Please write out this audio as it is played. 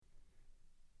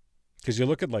Because you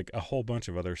look at like a whole bunch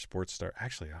of other sports stars.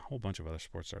 Actually, a whole bunch of other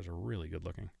sports stars are really good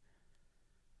looking.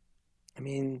 I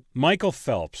mean, Michael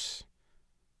Phelps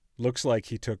looks like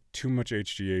he took too much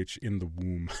HGH in the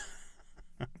womb.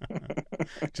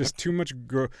 Just too much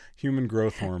human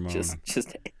growth hormone.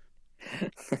 just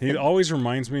He always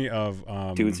reminds me of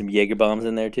doing some Jaeger bombs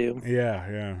in there too.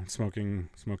 Yeah,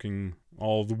 smoking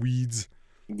all the weeds.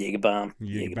 Jaeger bomb.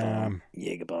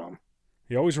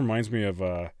 He always reminds me of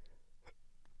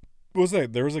what was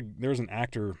that? There was an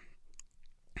actor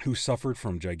who suffered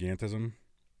from gigantism,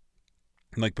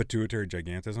 like pituitary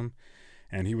gigantism,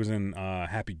 and he was in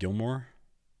Happy Gilmore.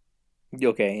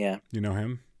 Okay, yeah. You know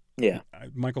him? Yeah.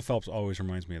 Michael Phelps always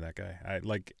reminds me of that guy.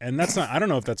 And that's not. I don't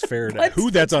know if that's fair to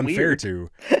That's unfair weird. to,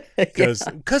 because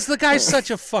the guy's such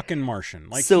a fucking Martian.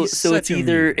 Like so he's so such it's a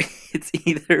either mutant. it's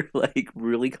either like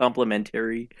really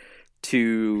complimentary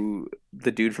to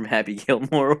the dude from Happy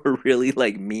Gilmore or really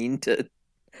like mean to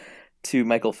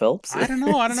Michael Phelps. I don't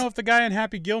know. I don't know if the guy in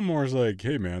Happy Gilmore is like,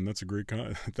 hey man, that's a great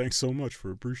thanks so much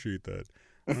for appreciate that.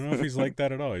 I don't know if he's like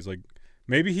that at all. He's like,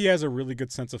 maybe he has a really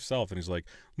good sense of self and he's like,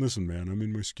 listen man, I'm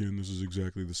in my skin. This is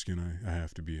exactly the skin I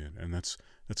have to be in, and that's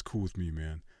cool with me,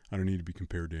 man. I don't need to be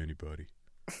compared to anybody.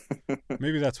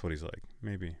 Maybe that's what he's like.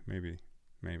 Maybe.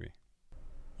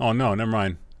 Oh no, never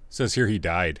mind. It says here he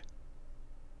died.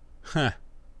 Huh.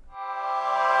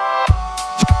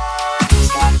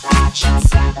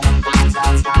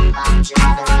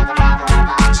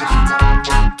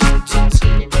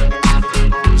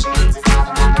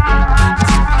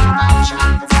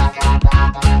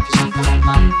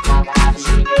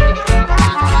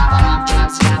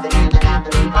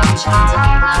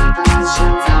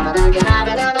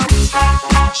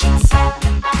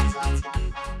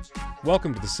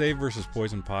 Welcome to the Save vs.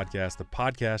 Poison podcast, the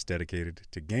podcast dedicated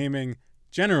to gaming,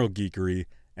 general geekery,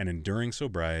 and enduring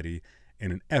sobriety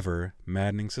in an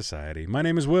ever-maddening society. My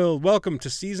name is Will. Welcome to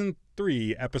Season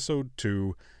 3, Episode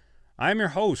 2. I'm your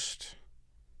host.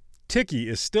 Tiki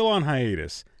is still on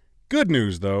hiatus. Good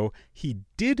news, though, he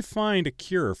did find a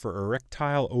cure for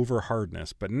erectile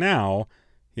overhardness, but now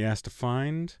he has to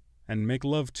find and make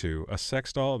love to a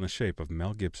sex doll in the shape of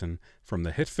Mel Gibson from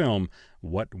the hit film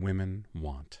What Women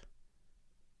Want.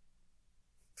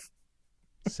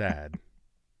 Sad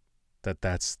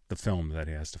that's the film that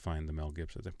he has to find the Mel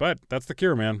Gibson thing. But that's the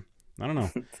cure, man. I don't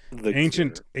know.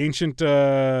 ancient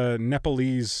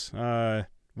Nepalese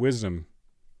wisdom.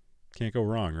 Can't go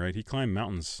wrong, right? He climbed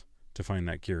mountains to find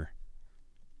that cure.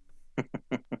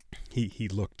 He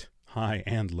looked high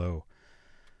and low.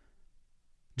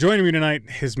 Joining me tonight,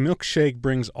 his milkshake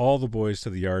brings all the boys to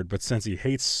the yard, but since he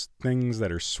hates things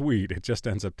that are sweet, it just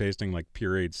ends up tasting like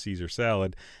pureed Caesar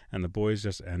salad, and the boys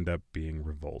just end up being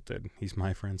revolted. He's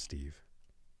my friend Steve.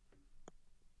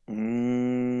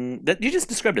 That you just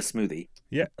described a smoothie.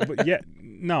 Yeah, but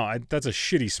that's a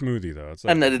shitty smoothie though. It's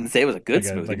I didn't say it was a good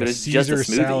smoothie, but it's just a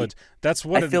smoothie. Salad. That's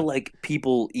what I feel like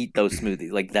people eat those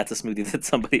smoothies. Like that's a smoothie that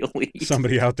somebody will eat.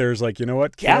 Somebody out there is like, you know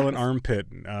what? Kale and armpit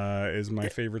is my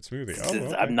favorite smoothie. Oh,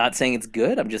 okay. I'm not saying it's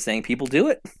good. I'm just saying people do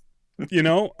it. You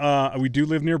know, we do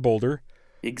live near Boulder.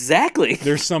 Exactly.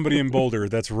 There's somebody in Boulder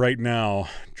that's right now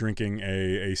drinking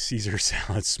a Caesar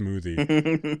salad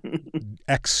smoothie.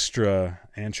 Extra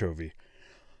anchovy.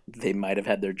 They might have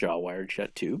had their jaw wired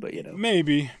shut too, but you know.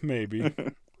 Maybe.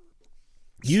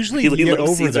 Usually you get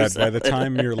over Caesar that salad. by the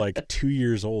time you're like 2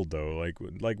 years old though.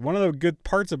 Like one of the good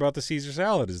parts about the Caesar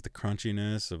salad is the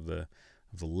crunchiness of the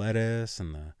lettuce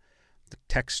and the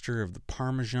texture of the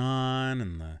Parmesan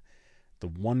and the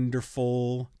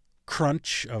wonderful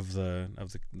crunch of the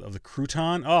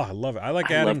crouton. Oh, I love it. I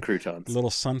adding love croutons. A little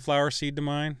sunflower seed to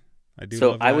mine. I do.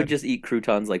 So love I that. would just eat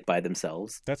croutons like by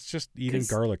themselves. That's just eating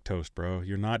garlic toast, bro.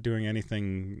 You're not doing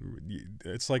anything.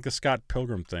 It's like the Scott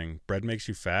Pilgrim thing. Bread makes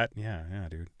you fat. Yeah,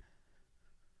 dude.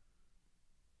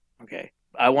 Okay,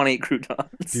 I want to eat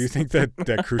croutons. Do you think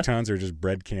that croutons are just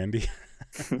bread candy?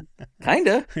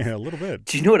 Kinda. Yeah, a little bit.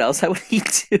 Do you know what else I would eat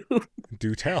too?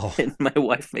 Do tell. And my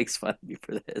wife makes fun of me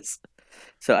for this.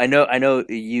 So I know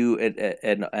you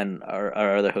and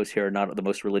our other hosts here are not the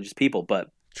most religious people, but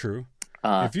true.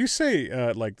 If you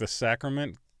say like the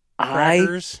sacrament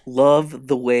crackers, I love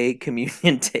the way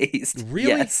communion tastes.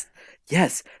 Really?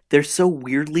 Yes. They're so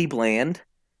weirdly bland,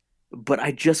 but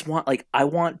I just want I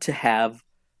want to have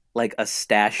like a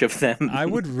stash of them. I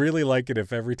would really like it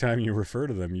if every time you refer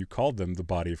to them, you called them the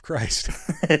body of Christ.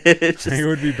 It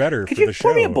would be better for the show. Could you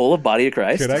pour me a bowl of body of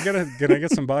Christ? Can I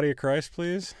get some body of Christ,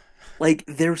 please? Like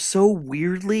they're so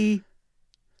weirdly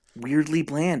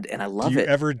bland, and I love it. Do you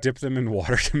ever dip them in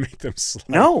water to make them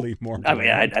slightly more bland? I mean,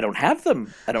 I don't have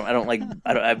them. I don't like.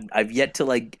 I've yet to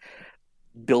like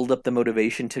build up the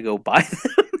motivation to go buy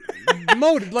them.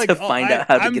 mode like to find out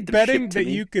how to I'm get them betting shipped to that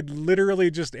me. you could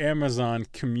literally just Amazon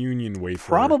communion wafer,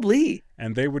 Probably.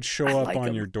 and they would show I up like on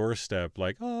 'em. your doorstep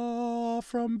like, "Oh,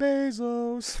 from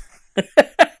Bezos."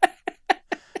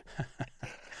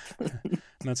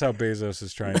 And that's how Bezos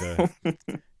is trying to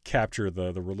capture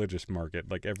the religious market,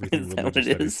 like everything Is that what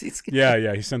religious. it That is? is.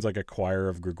 Yeah. He sends like a choir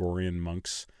of Gregorian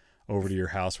monks over to your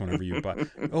house whenever you buy.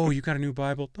 Oh, you got a new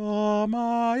Bible? Oh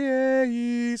my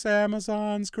yes,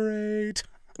 Amazon's great.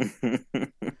 I think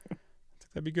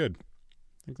that'd be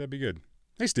good.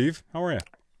 Hey, Steve, how are you?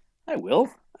 I will.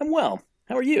 I'm well.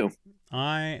 How are you?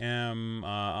 I am.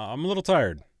 I'm a little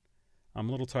tired.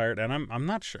 and I'm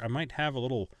not sure. I might have a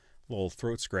little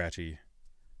throat scratchy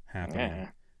happening Yeah.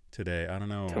 today. I don't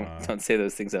know. Don't say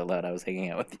those things out loud. I was hanging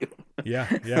out with you.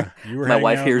 Yeah. You were. My hanging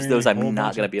wife out hears with me those. a I'm whole not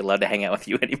bunch going to of- be allowed to hang out with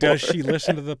you anymore. Does she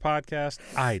listen to the podcast?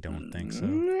 I don't think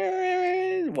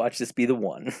so. Watch this be the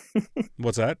one.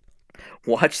 What's that?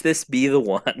 Watch this be the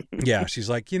one. Yeah, she's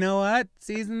like, you know what?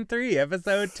 Season 3,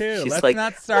 episode 2. She's Let's like,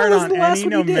 not start was on the last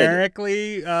any one you did?"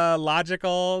 numerically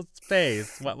logical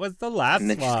space. What was the last And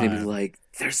then she's one? going to be like,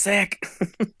 they're sick.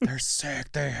 They're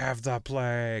sick. They have the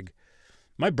plague.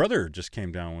 My brother just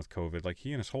came down with COVID, like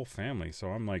he and his whole family. So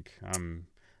I'm like,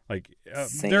 they're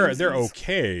Samesies.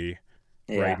 okay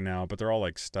Yeah. right now, but they're all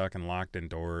like stuck and locked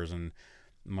indoors. And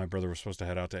my brother was supposed to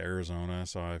head out to Arizona,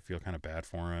 so I feel kind of bad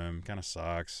for him. Kind of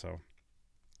sucks. So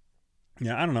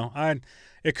yeah, I don't know.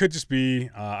 It could just be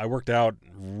I worked out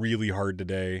really hard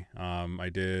today. I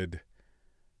did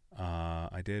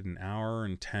an hour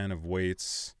and 10 of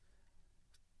weights,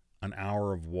 an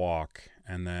hour of walk,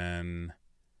 and then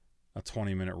a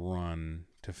 20-minute run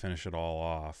to finish it all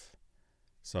off.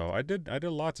 So I did a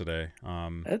lot today.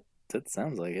 That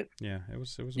sounds like it. Yeah, it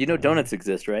was. You know donuts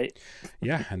exist, right?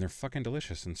 Yeah, and they're fucking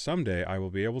delicious. And someday I will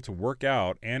be able to work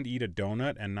out and eat a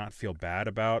donut and not feel bad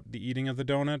about the eating of the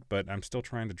donut. But I'm still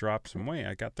trying to drop some weight.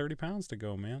 I got 30 pounds to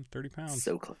go, man. 30 pounds.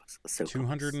 So close. So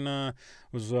 200 close. and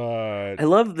was I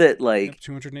love that, like,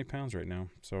 208 pounds right now.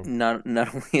 So not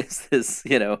only is this,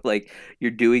 like,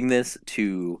 you're doing this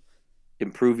to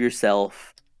improve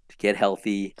yourself, to get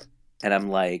healthy, and I'm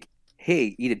like,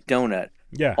 hey, eat a donut.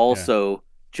 yeah. Also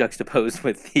juxtaposed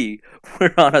with the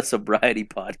we're on a sobriety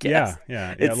podcast.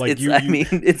 Yeah. It's, Like it's, I mean,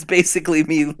 it's basically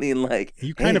me being like,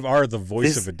 you kind hey, of are the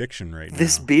voice this- of addiction right now.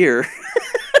 this beer.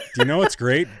 Do you know what's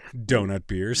great? Donut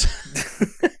beers.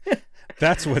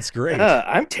 That's what's great.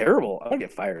 I'm terrible. I'm gonna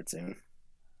get fired soon.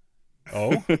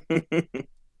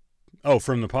 Oh,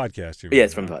 from the podcast. You Yeah, mean.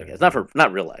 it's from the Okay. podcast,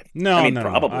 not real life. No, I mean, no,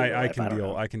 probably no. real I life, can I don't deal.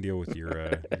 know. I can deal with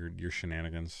your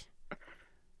shenanigans.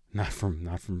 Not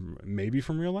from maybe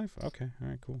from real life. Okay, all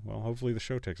right, cool. Well, hopefully the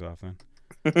show takes off then.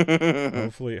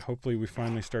 Hopefully we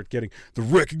finally start getting the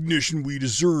recognition we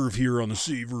deserve here on the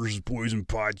Sea vs. Poison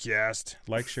podcast.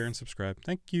 Like, share, and subscribe.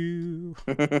 Thank you.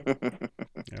 Got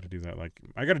to do that. Like,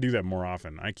 I got to do that more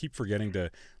often. I keep forgetting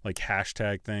to like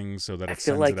hashtag things so that I it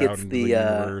feel sends like it out it's into the, the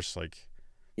universe. Like,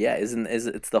 Yeah,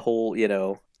 it's the whole,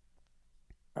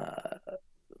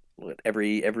 what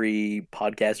every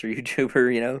podcaster,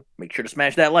 YouTuber, make sure to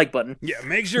smash that like button. yeah,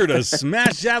 make sure to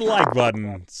smash that like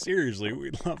button. Seriously,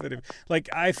 we love it. Like,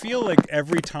 I feel like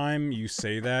every time you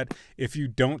say that, if you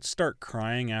don't start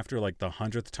crying after like the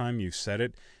 100th time you've said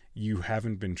it, you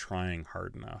haven't been trying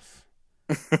hard enough.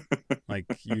 Like,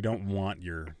 you don't want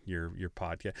your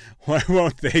podcast. Why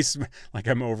won't they like,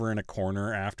 I'm over in a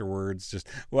corner afterwards, just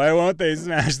why won't they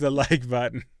smash the like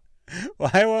button?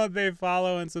 Why won't they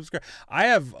follow and subscribe? I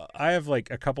have like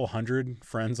a couple hundred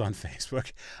friends on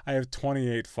Facebook. I have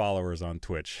 28 followers on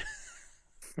Twitch.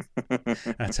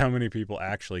 That's how many people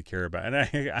actually care about it.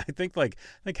 And I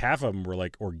think half of them were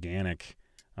like organic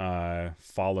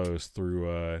follows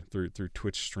through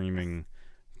Twitch streaming,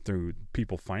 through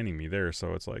people finding me there.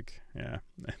 So it's like, yeah.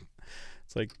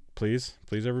 It's like, please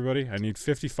everybody, I need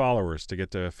 50 followers to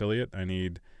get to affiliate. I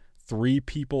need 3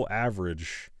 people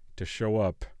average to show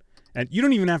up. And you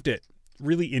don't even have to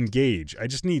really engage. I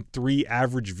just need 3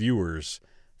 average viewers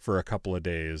for a couple of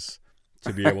days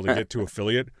to be able to get to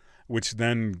affiliate, which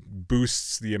then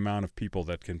boosts the amount of people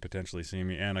that can potentially see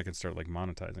me, and I can start like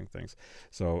monetizing things.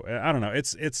 So I don't know.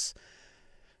 It's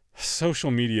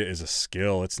social media is a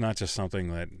skill. It's not just something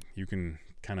that you can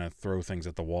kind of throw things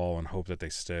at the wall and hope that they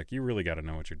stick. You really got to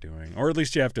know what you're doing, or at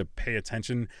least you have to pay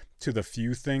attention to the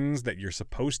few things that you're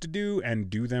supposed to do and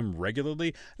do them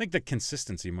regularly. I think that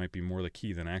consistency might be more the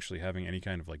key than actually having any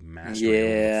kind of like mastery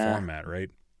over the format,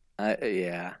 right?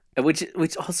 Yeah,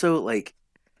 which also, like,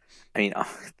 I mean,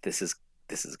 this is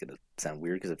gonna sound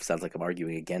weird because it sounds like I'm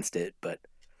arguing against it, but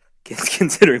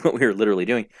considering what we were literally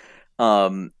doing,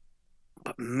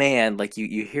 but man, like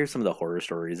you hear some of the horror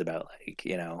stories about, like,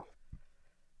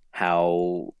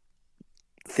 how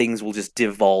things will just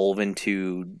devolve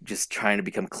into just trying to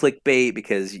become clickbait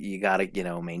because you gotta,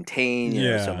 maintain,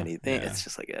 so many things. Yeah. It's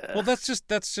just like Well, that's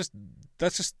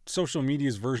just social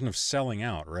media's version of selling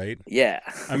out, right? yeah.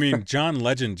 I mean, John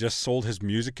Legend just sold his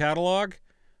music catalog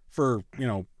for,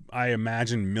 I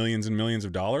imagine millions and millions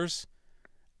of dollars.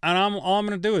 And all I'm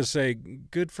going to do is say,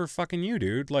 good for fucking you,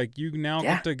 dude. Like, you now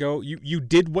Yeah. get to go. You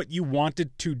did what you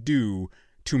wanted to do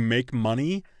to make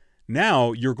money.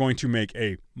 Now you're going to make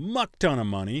a muck ton of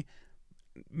money.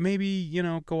 Maybe,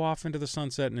 go off into the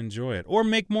sunset and enjoy it. Or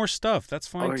make more stuff. That's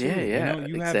fine, too. Yeah,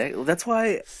 You exactly. Well, that's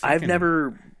why I've fucking-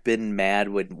 never been mad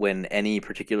when any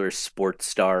particular sports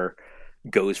star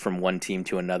goes from one team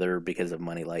to another because of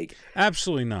money. Like,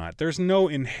 Absolutely not. There's no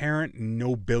inherent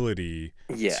nobility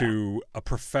yeah, to a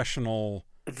professional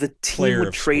the team player would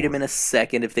of trade him sport. in a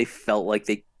second if they felt like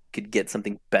they could get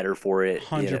something better for it.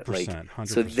 100%. 100%.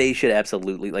 So they should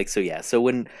absolutely So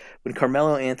when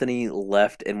Carmelo Anthony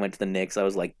left and went to the Knicks, I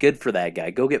was like, good for that guy.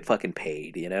 Go get fucking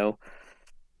paid.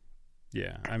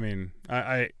 Yeah, I mean,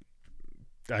 I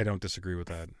don't disagree with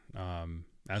that.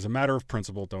 As a matter of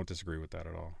principle, don't disagree with that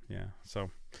at all. Yeah, so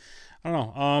I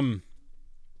don't know.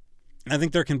 I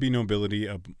think there can be nobility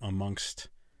amongst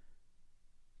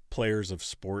players of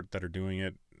sport that are doing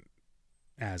it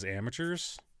as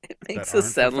amateurs. It makes that us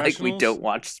aren't sound like we professionals. don't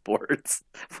watch sports.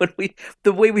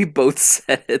 The way we both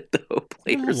said it though,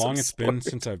 You know players how long of it's been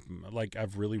sport. since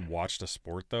I've really watched a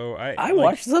sport though. I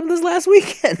watched some this last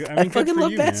weekend. I mean, I good fucking for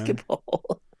love you, man.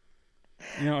 basketball.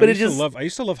 I But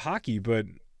used to love hockey, but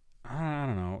I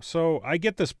don't know. So I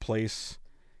get this place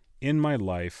in my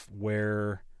life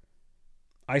where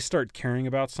I start caring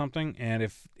about something, and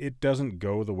if it doesn't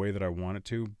go the way that I want it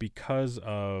to because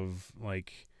of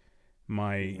like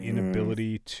my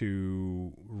inability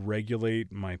to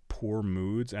regulate my poor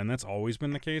moods, and that's always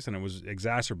been the case, and it was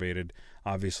exacerbated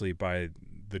obviously by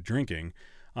the drinking,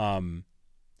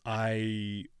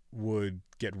 I would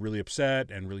get really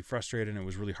upset and really frustrated, and it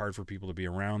was really hard for people to be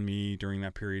around me during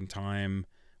that period in time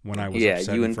when I was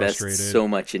upset you and invest frustrated. so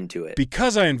much into it.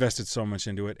 Because I invested so much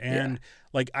into it, and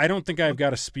I don't think I've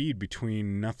got a speed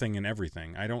between nothing and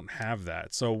everything. I don't have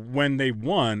that. So when the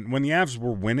Avs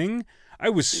were winning, I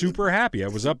was super happy. I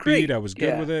was upbeat. Great. I was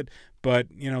good with it. But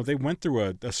they went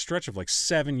through a stretch of like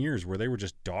 7 years where they were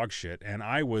just dog shit, and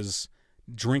I was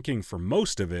drinking for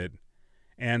most of it.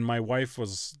 And my wife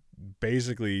was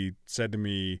basically said to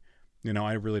me,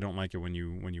 I really don't like it when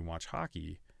you watch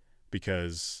hockey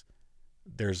because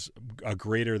there's a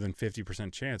greater than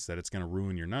 50% chance that it's going to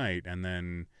ruin your night. And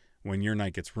then when your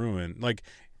night gets ruined,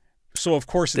 so of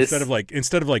course, instead of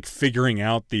like figuring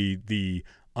out the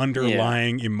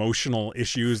underlying emotional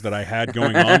issues that I had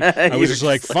going on, I was just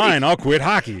like, fine, I'll quit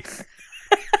hockey.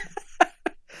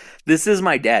 This is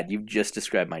my dad. You've just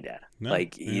described my dad. No,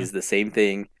 he's the same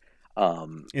thing.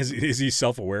 Is he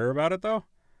self-aware about it though?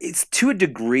 It's to a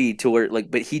degree to where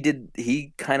but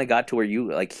he kind of got to where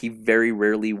he very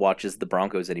rarely watches the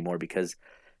Broncos anymore because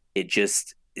it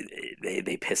just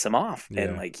they piss him off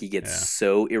and he gets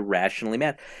so irrationally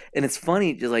mad. And it's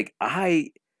funny, just like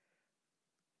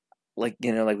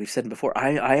we've said before,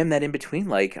 I am that in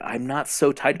between. I'm not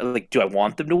so tight. Do I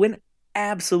want them to win?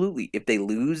 Absolutely. If they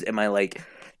lose, am I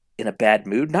in a bad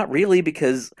mood? Not really,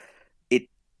 because it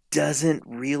doesn't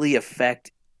really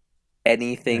affect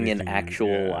anything in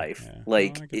actual life.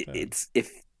 It's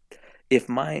if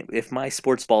my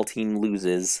sports ball team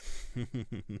loses,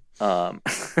 of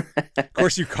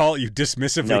course you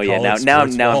dismissively no, call it now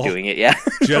sports ball. I'm doing it. Yeah,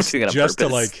 just doing it on just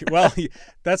purpose. to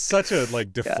that's such a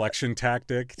deflection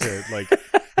tactic to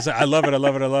it's I love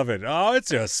it. Oh, it's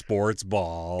just sports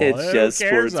ball. It's Who just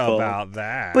cares sports ball. about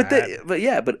that.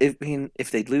 But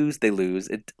if they lose, they lose.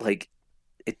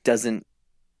 It doesn't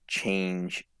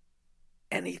change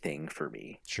anything for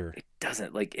me. Sure. It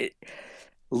doesn't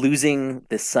losing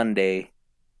this Sunday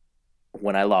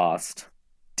when I lost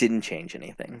didn't change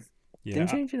anything. Yeah, Didn't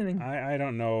change anything. I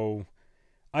don't know.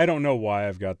 I don't know why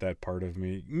I've got that part of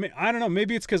me. I don't know.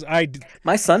 Maybe it's because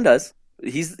my son does.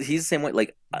 He's the same way.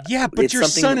 Yeah, but your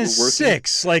son is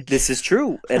 6. This is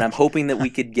true, and I'm hoping that we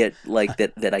could get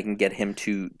that I can get him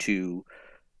to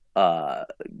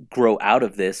grow out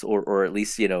of this, or at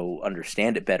least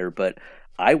understand it better. But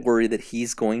I worry that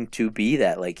he's going to be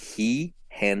that. He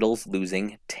handles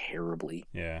losing terribly.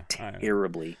 Yeah,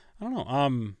 terribly. I don't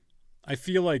know. I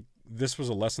feel like this was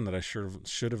a lesson that I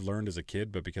should have learned as a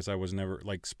kid, but because I was never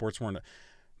sports weren't.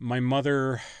 My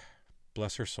mother,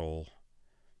 bless her soul,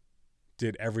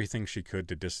 did everything she could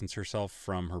to distance herself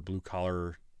from her blue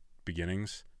collar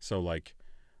beginnings. So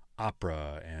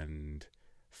opera and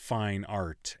fine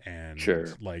art and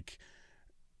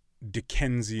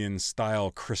Dickensian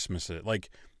style Christmases. Like,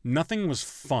 nothing was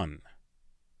fun.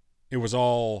 It was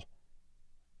all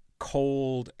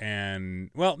cold and,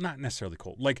 well, not necessarily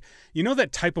cold. Like, you know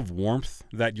that type of warmth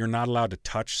that you're not allowed to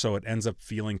touch, so it ends up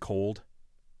feeling cold?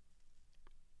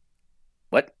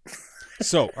 What?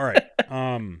 So, all right.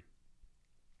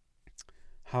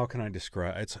 How can I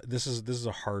describe? This is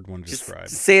a hard one to describe.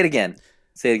 Say it again.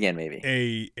 Say it again,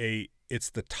 maybe. It's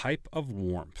the type of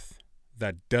warmth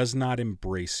that does not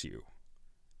embrace you.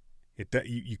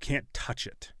 You can't touch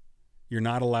it. You're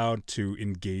not allowed to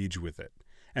engage with it.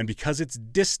 And because it's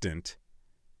distant,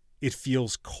 it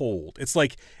feels cold. It's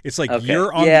like okay.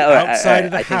 You're on the outside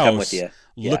of the house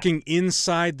looking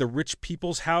inside the rich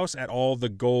people's house at all the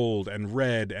gold and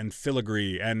red and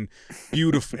filigree and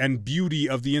beautiful and beauty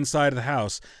of the inside of the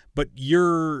house, but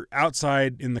you're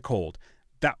outside in the cold.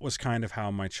 That was kind of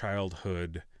how my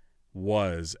childhood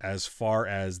was as far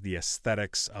as the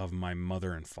aesthetics of my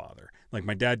mother and father. Like,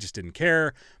 my dad just didn't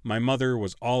care. My mother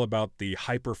was all about the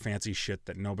hyper fancy shit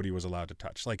that nobody was allowed to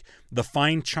touch. Like, the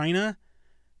fine china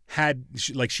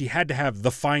she had to have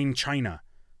the fine china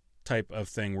type of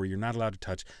thing where you're not allowed to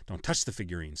touch. Don't touch the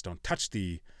figurines. Don't touch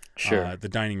the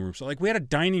dining room. So, like, we had a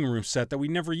dining room set that we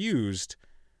never used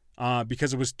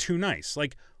because it was too nice.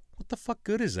 Like, what the fuck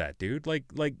good is that, dude? Like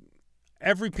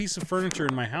every piece of furniture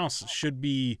in my house should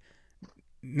be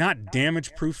not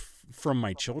damage proof from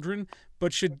my children,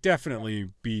 but should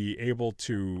definitely be able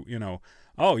to,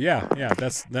 oh yeah,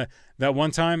 that's that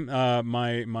one time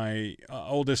my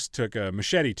oldest took a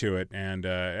machete to it, and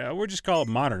we'll just call it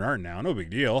modern art now, no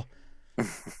big deal.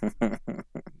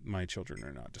 My children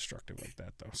are not destructive like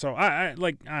that, though. So I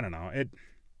don't know,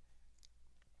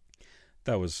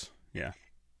 that was, yeah.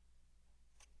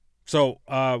 So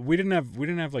we didn't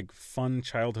have like fun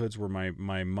childhoods where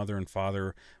my mother and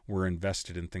father were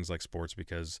invested in things like sports,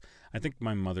 because I think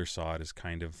my mother saw it as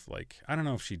kind of like, I don't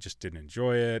know if she just didn't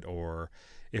enjoy it or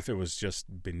if it was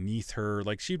just beneath her.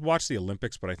 Like, she'd watch the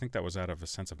Olympics, but I think that was out of a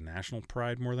sense of national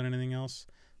pride more than anything else.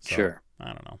 So, sure.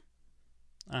 I don't know.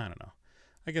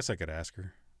 I guess I could ask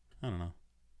her. I don't know.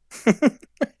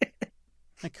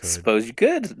 I could. Suppose you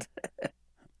could.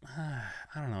 I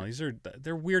don't know.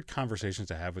 They're weird conversations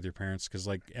to have with your parents, because,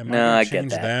 like, am I going to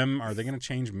change them? Are they going to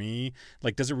change me?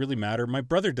 Like, does it really matter? My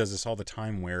brother does this all the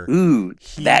time where... Ooh,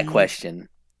 that question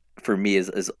for me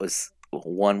is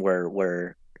one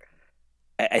where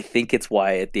I think it's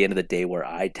why at the end of the day where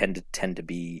I tend to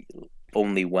be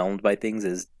only whelmed by things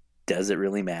is, does it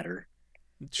really matter?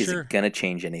 Sure. Is it going to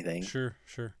change anything? Sure.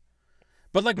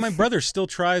 But, like, my brother still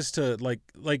tries to,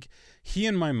 like he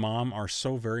and my mom are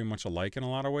so very much alike in a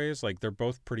lot of ways. Like, they're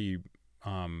both pretty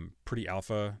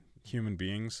alpha human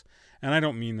beings. And I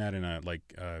don't mean that in a,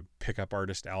 like, pickup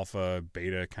artist alpha,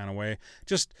 beta kind of way.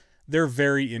 Just, they're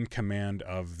very in command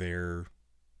of their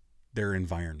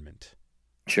environment.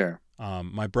 Sure.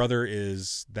 My brother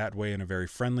is that way in a very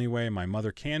friendly way. My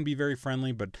mother can be very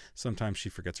friendly, but sometimes she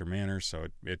forgets her manners, so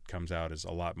it comes out as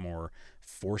a lot more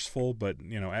forceful. But,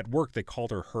 at work they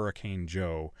called her Hurricane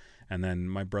Joe, and then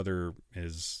my brother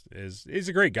is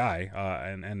a great guy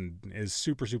and is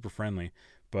super, super friendly.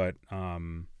 But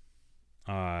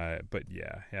but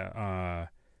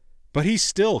he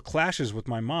still clashes with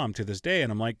my mom to this day,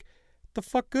 and I'm like, the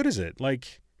fuck good is it?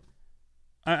 Like,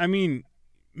 I mean,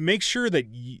 make sure that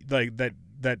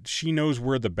that she knows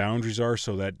where the boundaries are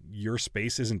so that your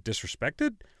space isn't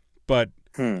disrespected. But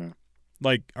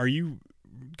like, are you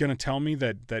gonna tell me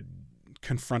that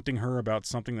confronting her about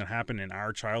something that happened in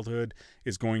our childhood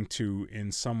is going to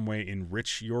in some way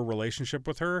enrich your relationship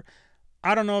with her?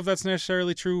 I don't know if that's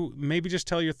necessarily true. Maybe just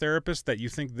tell your therapist that you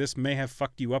think this may have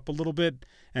fucked you up a little bit,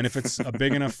 and if it's a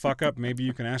big enough fuck up, maybe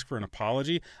you can ask for an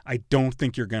apology. I don't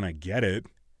think you're gonna get it.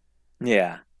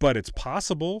 Yeah. But it's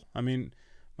possible. I mean,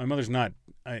 my mother's not,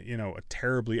 a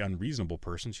terribly unreasonable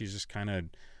person. She's just kind of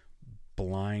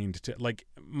blind to, like,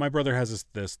 my brother has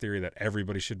this theory that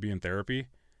everybody should be in therapy.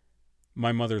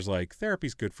 My mother's like,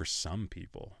 therapy's good for some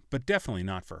people, but definitely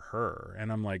not for her.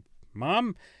 And I'm like,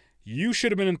 Mom, you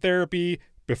should have been in therapy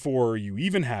before you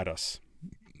even had us.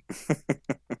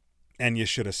 And you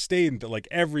should have stayed. Like,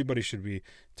 everybody should be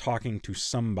talking to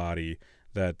somebody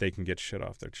that they can get shit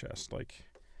off their chest. Like,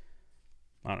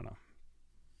 I don't know.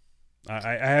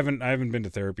 I haven't been to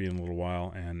therapy in a little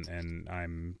while, and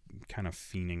I'm kind of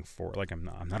fiending for it. Like, I'm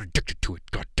not addicted to it,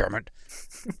 god damn it.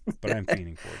 But I'm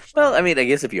fiending for it. Well, I mean, I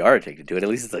guess if you are addicted to it, at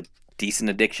least it's a decent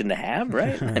addiction to have,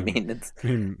 right? I mean,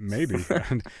 maybe.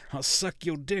 I'll suck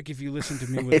your dick if you listen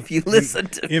to me if you listen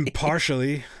to me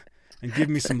impartially. and give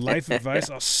me some life advice.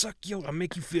 I'll suck you. I'll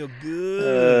make you feel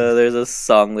good. There's a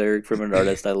song lyric from an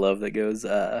artist I love that goes,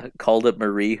 called up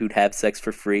Marie who'd have sex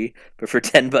for free, but for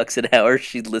 $10 an hour,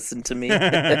 she'd listen to me.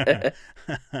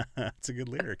 That's a good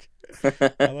lyric.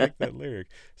 I like that lyric.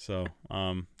 So,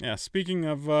 yeah, speaking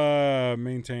of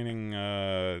maintaining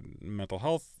mental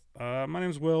health, my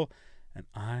name's Will, and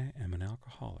I am an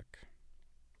alcoholic.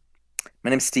 My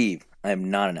name's Steve. I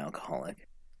am not an alcoholic,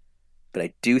 but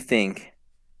I do think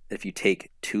that if you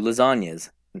take 2 lasagnas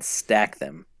and stack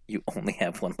them, you only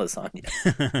have 1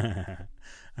 lasagna.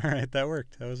 All right, that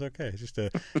worked. That was okay.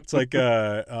 It's like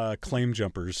Claim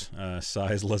Jumpers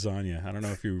size lasagna. I don't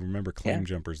know if you remember Claim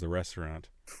Jumpers, the restaurant.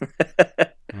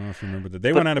 I don't know if you remember that.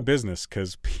 They went out of business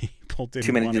because people didn't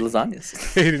too many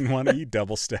lasagnas. They didn't want to eat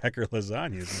double stacker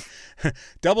lasagnas.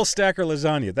 Double stacker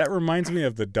lasagna. That reminds me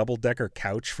of the double-decker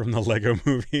couch from the Lego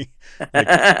movie. Like,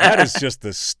 that is just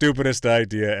the stupidest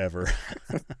idea ever.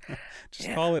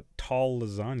 Just call it tall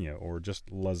lasagna or just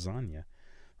lasagna.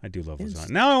 I do love lasagna.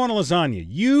 Now I want a lasagna.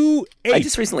 You ate. I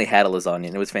just recently had a lasagna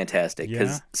and it was fantastic.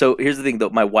 Yeah? So here's the thing, though.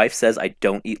 My wife says I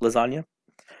don't eat lasagna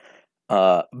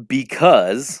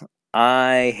because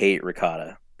I hate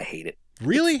ricotta. I hate it.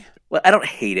 Really? Well, I don't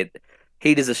hate it.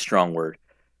 Hate is a strong word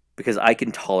because I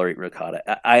can tolerate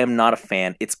ricotta. I am not a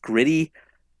fan. It's gritty,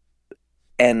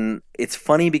 and it's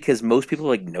funny because most people are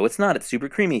like, no, it's not. It's super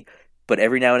creamy. But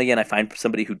every now and again, I find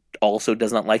somebody who also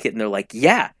does not like it, and they're like,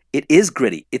 yeah, it is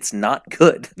gritty. It's not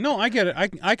good. No, I get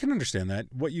it. I can understand that.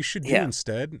 What you should do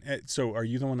instead. So, are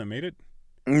you the one that made it?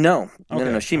 No.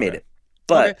 She made it.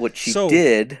 But what she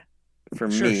did for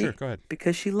me, go ahead.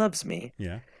 because she loves me,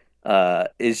 yeah,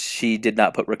 is she did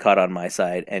not put ricotta on my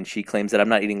side, and she claims that I'm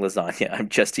not eating lasagna. I'm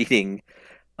just eating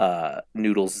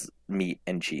noodles, meat,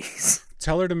 and cheese.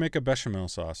 Tell her to make a bechamel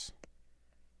sauce.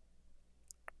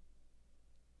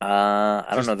 I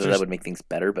don't know that would make things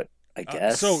better, but I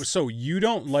guess. So you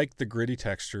don't like the gritty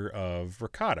texture of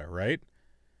ricotta, right?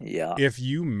 Yeah. If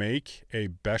you make a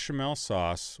bechamel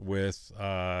sauce with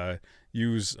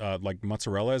use like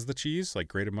mozzarella as the cheese, like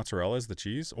grated mozzarella as the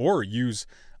cheese, or use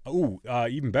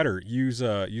even better, use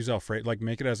Alfredo, like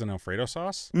make it as an Alfredo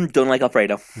sauce. Don't like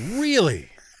Alfredo. Really?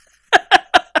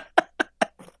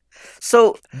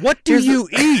 So what do you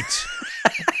eat?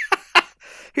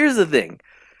 Here's the thing.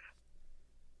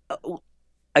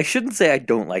 I shouldn't say I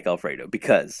don't like Alfredo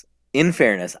because, in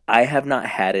fairness, I have not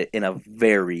had it in a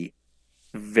very,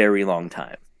 very long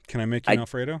time. Can I make you an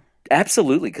Alfredo?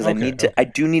 Absolutely, because I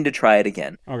do need to try it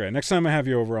again. Okay, next time I have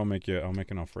you over, I'll make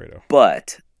an Alfredo.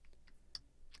 But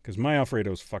because my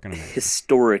Alfredo is fucking amazing.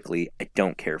 Historically, I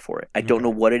don't care for it. I don't know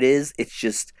what it is. It's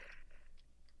just,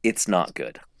 it's not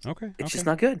good. Okay, it's just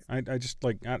not good. I just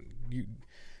like you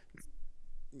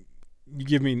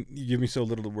give me so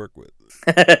little to work with.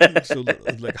 So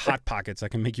little, like Hot Pockets, I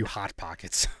can make you Hot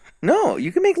Pockets. No,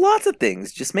 you can make lots of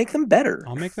things. Just make them better.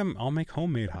 I'll make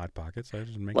homemade Hot Pockets. I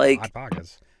just make Hot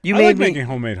Pockets. I like making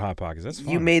homemade Hot Pockets. That's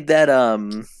fun. You made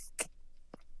that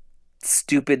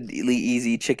stupidly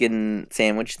easy chicken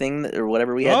sandwich thing or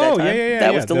whatever we had that time.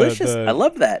 That was delicious. I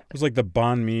love that. It was like the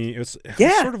banh mi. It was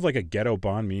sort of like a ghetto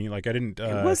banh mi. Like I didn't.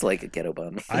 It was like a ghetto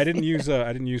banh mi. I didn't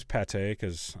use pate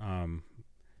because I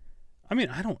mean,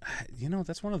 I don't.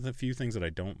 That's one of the few things that I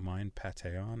don't mind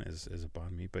pate on is a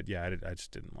banh mi. But yeah, I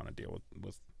just didn't want to deal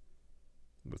with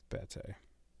pate.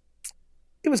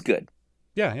 It was good.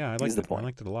 Yeah, I liked it. I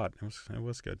liked it a lot. It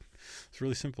was good. It's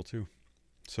really simple too.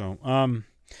 So,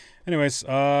 anyways,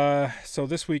 so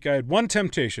this week I had one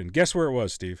temptation. Guess where it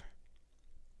was, Steve?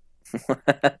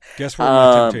 Guess where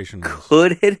my temptation was?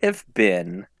 Could it have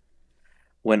been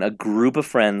when a group of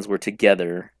friends were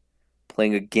together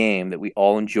playing a game that we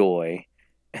all enjoy,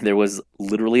 and there was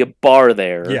literally a bar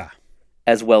there,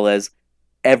 as well as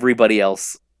everybody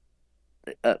else.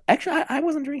 Actually, I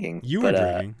wasn't drinking. You were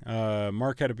drinking.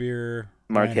 Mark had a beer.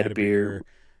 Mark had a beer.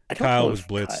 Kyle was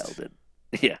blitzed.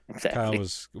 Yeah, exactly. Kyle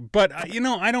was, but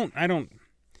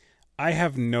I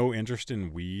have no interest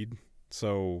in weed,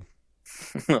 so.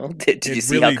 Well, did you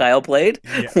see how Kyle played?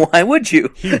 Yeah. Why would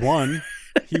you? He won.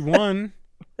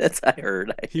 That's I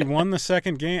heard. He won the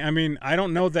second game. I mean, I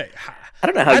don't know that. I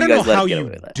don't know how you guys let him get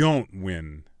away with that. Don't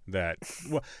win that.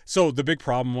 Well, so the big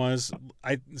problem was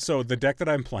so the deck that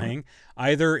I'm playing,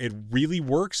 either it really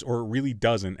works or it really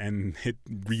doesn't, and it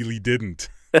really didn't.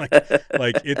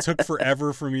 Like it took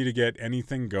forever for me to get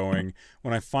anything going.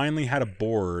 When I finally had a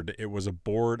board, it was a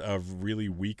board of really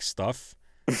weak stuff.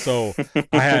 So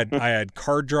I had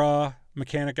card draw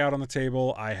mechanic out on the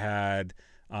table. I had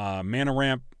mana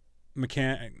ramp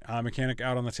mechanic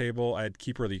out on the table. I had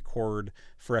Keeper of the Accord,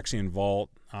 Phyrexian Vault.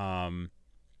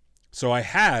 So I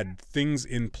had things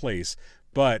in place,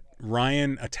 but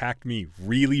Ryan attacked me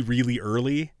really, really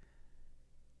early,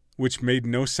 which made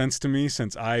no sense to me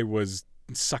since I was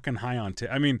sucking high on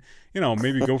I mean,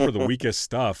 maybe go for the weakest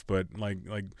stuff, but like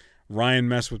Ryan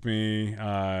messed with me,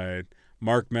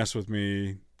 Mark messed with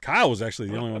me. Kyle was actually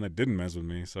the only one that didn't mess with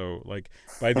me. So like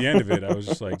by the end of it, I was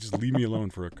just like, just leave me alone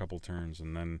for a couple turns,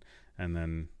 and then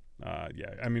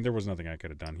yeah, I mean, there was nothing I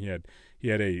could have done. He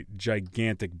had a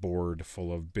gigantic board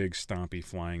full of big stompy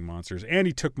flying monsters, and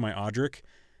he took my Audric,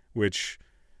 which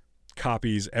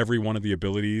copies every one of the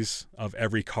abilities of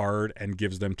every card and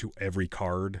gives them to every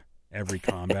card, every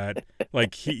combat.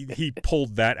 Like he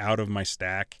pulled that out of my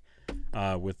stack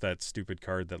with that stupid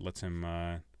card that lets him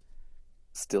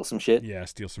steal some shit. Yeah,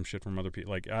 steal some shit from other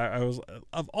people. Like I was,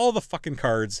 of all the fucking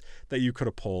cards that you could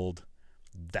have pulled,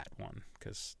 that one,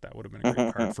 because that would have been a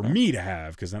great card for me to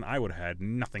have, because then I would have had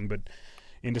nothing but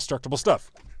indestructible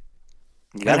stuff.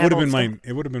 That would have been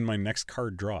it would have been my next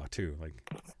card draw too,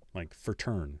 like for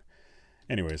turn.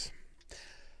 Anyways,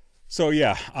 so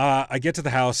yeah, I get to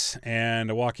the house and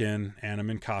I walk in and I'm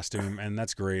in costume, and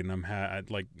that's great, and I'm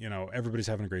everybody's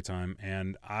having a great time,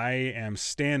 and I am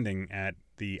standing at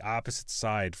the opposite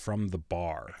side from the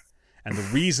bar, and the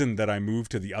reason that I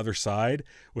moved to the other side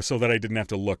was so that I didn't have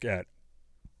to look at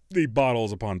the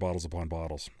bottles upon bottles upon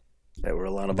bottles. There were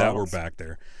a lot of that bottles were back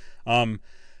there.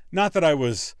 Not that I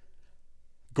was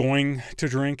going to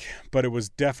drink, but it was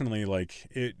definitely like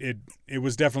it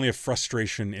was definitely a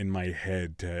frustration in my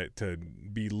head to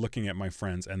be looking at my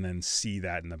friends and then see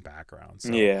that in the background.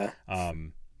 So, yeah.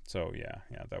 So yeah,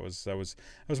 that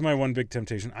was my one big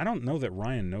temptation. I don't know that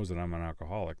Ryan knows that I'm an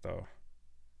alcoholic though.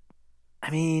 I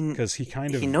mean, because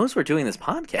he knows we're doing this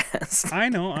podcast. I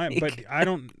know, but I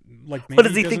don't like. Maybe what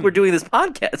does he think we're doing this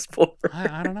podcast for?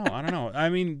 I don't know. I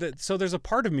mean, so there's a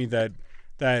part of me that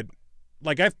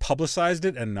like I've publicized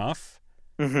it enough.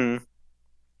 Mm-hmm.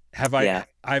 Have I? Yeah.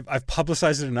 I've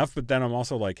publicized it enough, but then I'm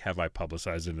also like, have I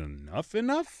publicized it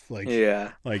enough? Like,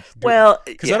 yeah. Like,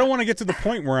 because I don't want to get to the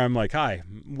point where I'm like, hi,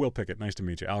 Will Pickett, nice to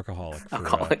meet you, alcoholic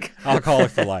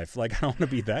for life. Like, I don't want to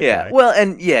be that guy. Yeah. Well,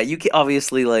 and yeah, you can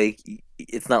obviously like.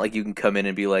 It's not like you can come in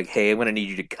and be like, "Hey, I'm gonna need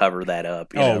you to cover that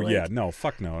up." Yeah, no,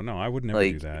 fuck no, I would never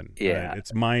do that. Yeah,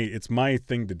 it's my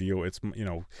thing to deal. It's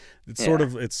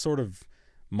it's sort of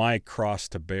my cross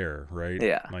to bear, right?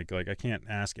 Yeah. Like I can't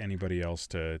ask anybody else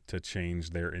to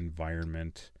change their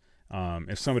environment.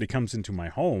 If somebody comes into my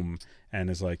home and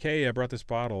is like, "Hey, I brought this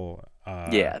bottle,"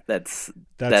 that's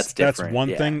different. That's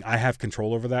one thing. I have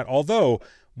control over that. Although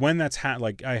when that's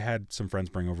like I had some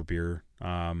friends bring over beer.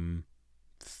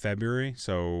 February,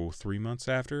 so 3 months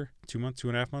after,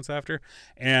 2.5 months after,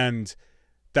 and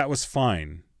that was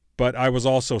fine. But I was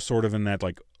also sort of in that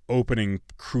like opening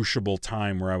crucible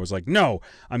time where I was like, no,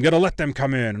 I'm gonna let them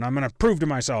come in and I'm gonna prove to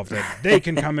myself that they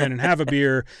can come in and have a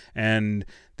beer and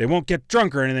they won't get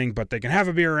drunk or anything, but they can have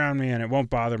a beer around me and it won't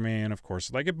bother me. And of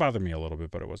course, like, it bothered me a little bit,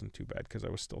 but it wasn't too bad because I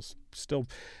was still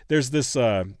there's this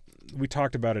we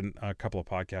talked about it a couple of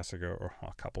podcasts ago,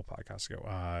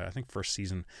 I think first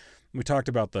season. We talked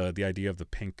about the idea of the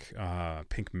pink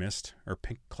mist or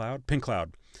pink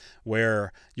cloud,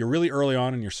 where you're really early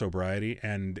on in your sobriety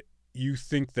and you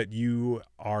think that you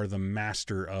are the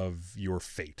master of your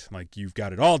fate. Like, you've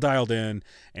got it all dialed in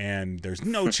and there's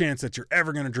no chance that you're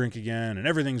ever going to drink again and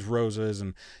everything's roses,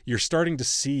 and you're starting to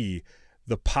see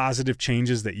the positive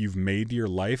changes that you've made to your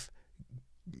life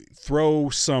throw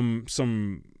some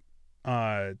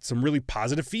really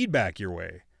positive feedback your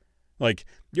way. Like,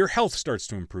 your health starts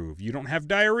to improve. You don't have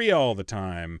diarrhea all the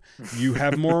time. You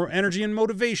have more energy and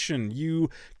motivation. You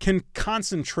can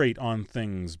concentrate on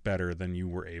things better than you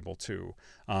were able to.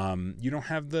 You don't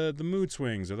have the mood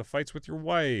swings or the fights with your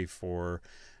wife or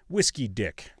whiskey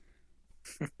dick.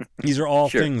 These are all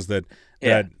things that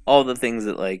all the things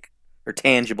that like are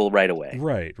tangible right away.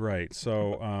 Right.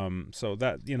 So so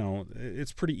that,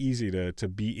 it's pretty easy to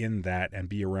be in that and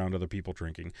be around other people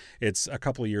drinking. It's a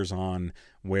couple of years on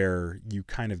where you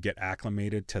kind of get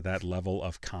acclimated to that level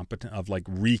of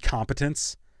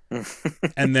recompetence.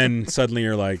 And then suddenly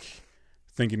you're like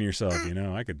thinking to yourself,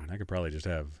 I could probably just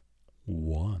have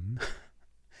one,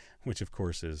 which of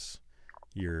course is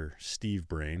your Steve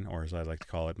brain, or as I like to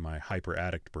call it, my hyper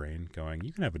addict brain, going,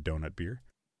 you can have a donut beer.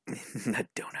 A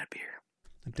donut beer.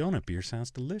 A donut beer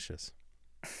sounds delicious.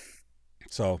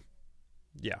 So,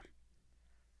 yeah.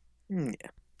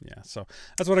 Yeah. So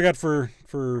that's what I got for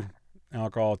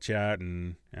alcohol chat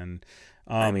and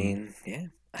I mean, yeah.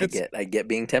 I get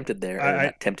being tempted there.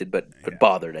 Not tempted, but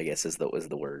bothered, I guess was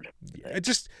the word.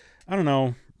 I don't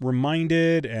know.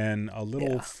 reminded and a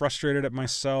little Yeah. frustrated at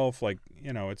myself. Like,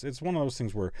 it's one of those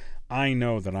things where I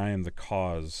know that I am the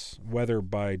cause, whether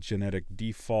by genetic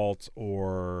default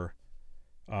or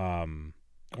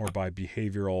by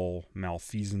behavioral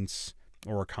malfeasance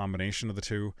or a combination of the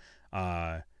two.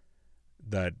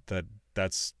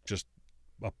 That's just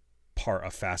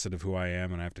a facet of who I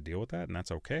am, and I have to deal with that, and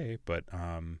that's okay. But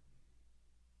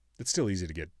it's still easy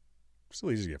to get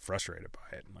frustrated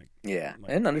by it.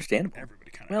 And understandable.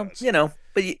 Everybody kind of does.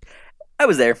 But I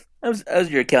was there. I was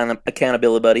your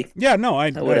accountability buddy. Yeah, no, I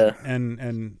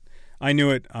and I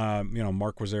knew it.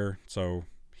 Mark was there, so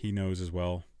he knows as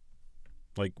well.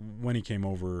 Like when he came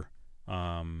over,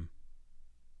 I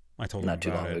told him not too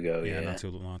about long it. ago. Yeah, not too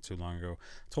long ago.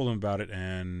 Told him about it,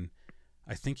 and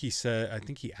I think he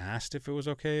asked if it was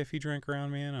okay if he drank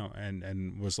around me,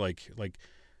 and was like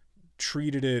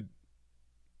treated it.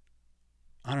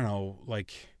 I don't know,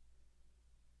 like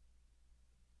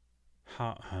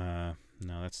how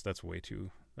no, that's way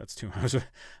too. That's too. I was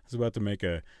about to make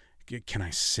a. Can I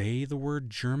say the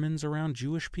word Germans around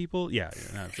Jewish people? Yeah,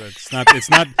 no, it's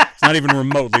not even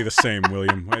remotely the same,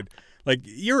 William. Like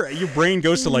your brain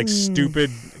goes to like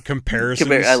stupid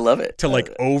comparisons. I love it. To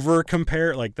like over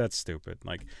compare, like that's stupid.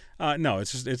 Like no,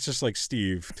 it's just like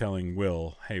Steve telling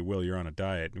Will, "Hey, Will, you're on a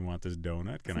diet. You want this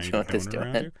donut? Can I eat a donut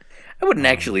around you?" I wouldn't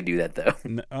actually do that though.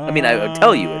 I mean, I would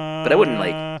tell you it, but I wouldn't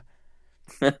like.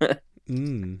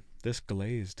 This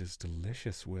glazed is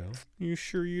delicious, Will. You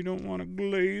sure you don't want a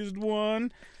glazed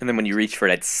one? And then when you reach for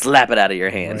it, I'd slap it out of your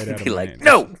hand Right and be like, hand.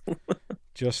 "No!"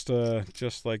 Just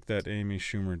like that Amy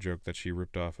Schumer joke that she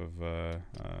ripped off of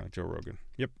Joe Rogan.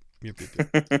 Yep.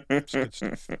 It's good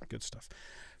stuff. Good stuff.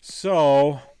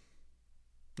 So, I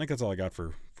think that's all I got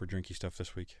for drinky stuff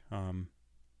this week. What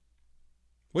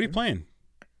are you playing?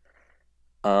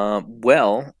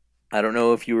 Well, I don't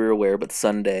know if you were aware, but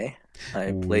Sunday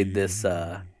I played this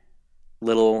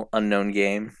little unknown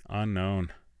game.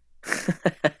 Unknown.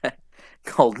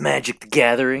 Called Magic the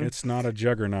Gathering. It's not a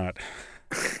juggernaut.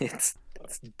 It's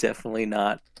definitely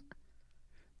not.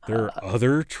 There are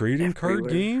other trading card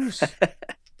games?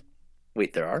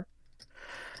 Wait, there are?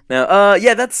 No,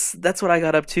 yeah, that's what I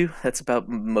got up to. That's about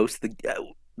most of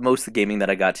the gaming that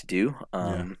I got to do.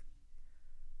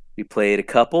 We played a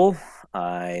couple.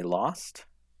 I lost.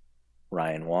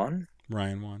 Ryan won.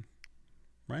 Ryan's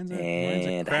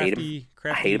a crafty.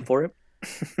 I hate him for it.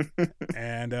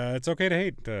 And it's okay to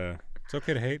hate. It's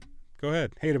okay to hate. Go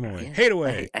ahead. Hate him away. Hate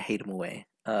away. I hate him away.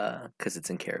 Because it's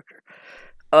in character.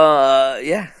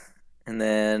 Yeah. And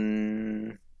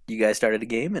then you guys started a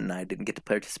game, and I didn't get to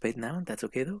participate in that one. That's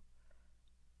okay though.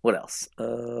 What else?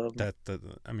 Bit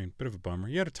of a bummer.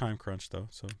 You had a time crunch though,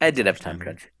 so I did have a time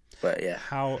crunch, but yeah.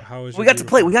 How is we got to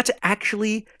play? We got to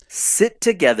actually sit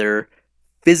together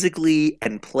physically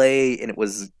and play, and it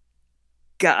was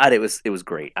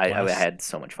great. I had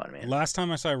so much fun, man. Last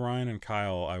time I saw Ryan and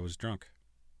Kyle, I was drunk.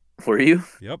 Were you?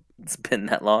 Yep. It's been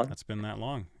that long. It's been that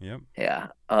long. Yep. Yeah.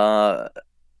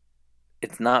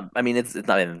 It's not. I mean, it's not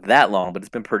been that long, but it's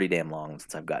been pretty damn long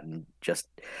since I've gotten just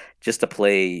to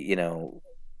play.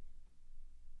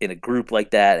 In a group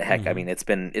like that. Heck, I mean, it's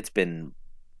been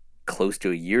close to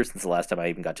a year since the last time I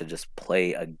even got to just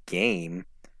play a game.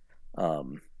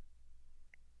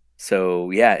 So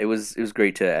yeah, it was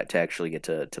great to actually get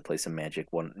to play some Magic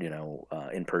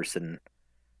in person.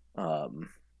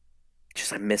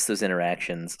 Just I miss those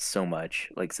interactions so much.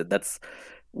 Like I said, that's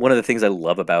one of the things I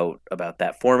love about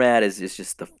that format is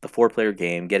just the 4-player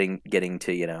game, getting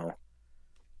to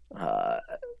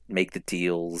make the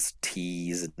deals,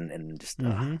 tease, and just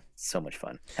so much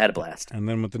fun. Had a blast. And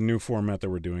then with the new format that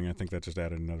we're doing, I think that just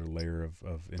added another layer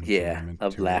of enjoyment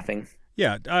of laughing. It.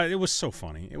 Yeah, it was so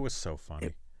funny. It was so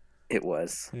funny. It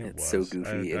was. It's so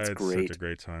goofy. It's great. I had such a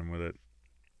great time with it.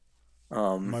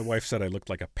 My wife said I looked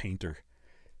like a painter.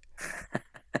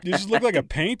 You just look like a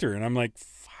painter, and I'm like,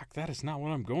 fuck, that is not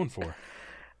what I'm going for.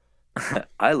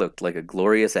 I looked like a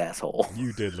glorious asshole.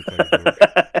 You did look like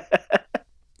a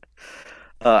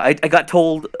I got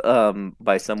told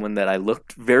by someone that I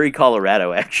looked very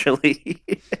Colorado, actually,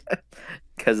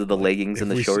 because of the leggings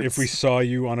and the shorts. If we saw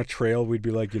you on a trail, we'd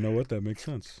be like, you know what, that makes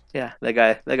sense. Yeah, that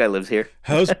guy lives here.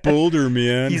 How's Boulder,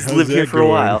 man? He's lived here for a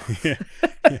while. Yeah.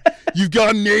 You've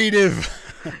gone native.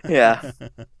 Yeah.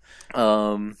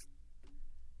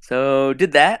 So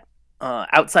did that.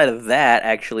 Outside of that,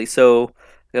 actually, so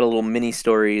I got a little mini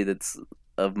story that's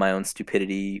of my own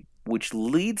stupidity, which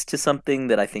leads to something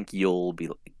that I think you'll be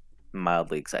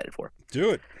mildly excited for.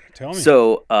 Do it. Tell me.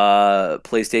 So,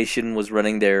 PlayStation was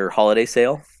running their holiday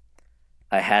sale.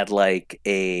 I had like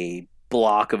a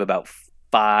block of about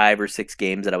 5 or 6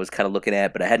 games that I was kind of looking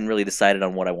at, but I hadn't really decided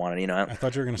on what I wanted. I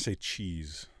thought you were going to say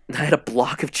cheese. I had a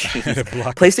block of cheese.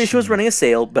 PlayStation was running a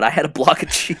sale, but I had a block of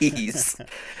cheese.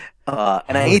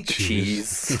 And I ate the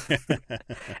cheese.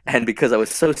 And because I was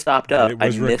so stopped up, I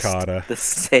missed the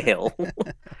sale.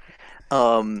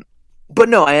 But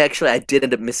no, I did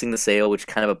end up missing the sale, which is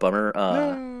kind of a bummer.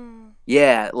 No.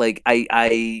 Yeah, like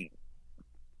I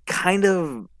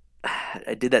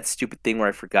did that stupid thing where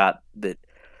I forgot that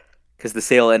because the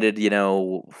sale ended,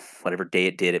 whatever day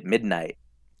it did at midnight.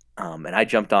 And I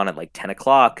jumped on at like 10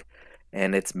 o'clock,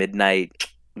 and it's midnight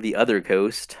the other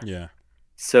coast. Yeah.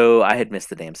 So I had missed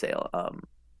the damn sale,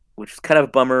 which is kind of a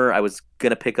bummer. I was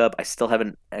going to pick up. I still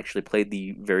haven't actually played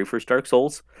the very first Dark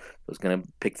Souls. I was going to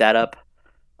pick that up.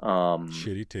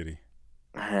 Shitty titty.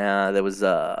 There was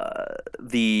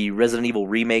the Resident Evil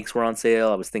remakes were on sale.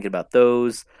 I was thinking about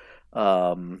those.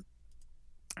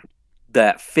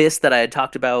 That Fist that I had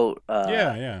talked about.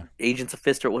 Yeah. Agents of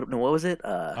Fist, or what was it?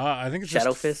 I think it's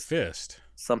Shadow just Fist.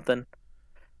 Something.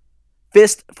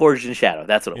 Fist Forged in Shadow.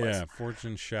 That's what it was. Yeah, Forged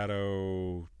in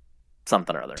Shadow.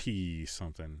 Something or other. T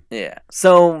something. Yeah.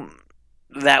 So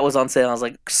that was on sale. I was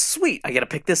like, sweet, I got to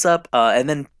pick this up. And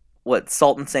then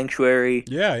Salt and Sanctuary.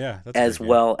 Yeah. That's as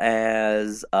well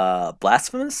as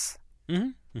Blasphemous,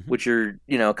 which are,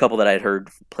 a couple that I'd heard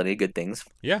plenty of good things.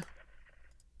 Yeah.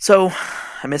 So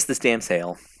I missed this damn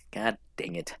sale. God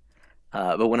dang it.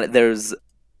 But when there's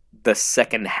the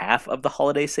second half of the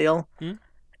holiday sale,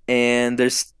 and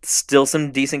there's still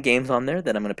some decent games on there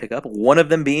that I'm going to pick up. One of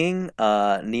them being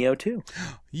Neo 2.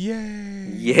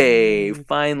 Yay,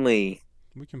 finally.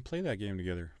 We can play that game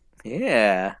together.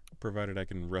 Yeah. Provided I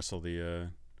can wrestle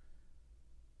the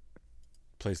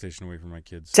PlayStation away from my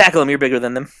kids. Tackle them, you're bigger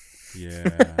than them. Yeah.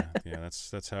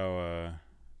 That's how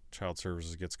child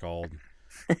services gets called.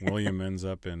 William ends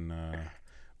up in,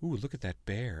 look at that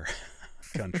bear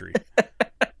country.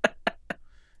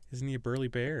 Isn't he a burly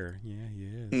bear? Yeah, he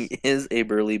is. He is a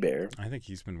burly bear. I think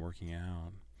he's been working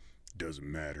out. Doesn't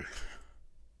matter.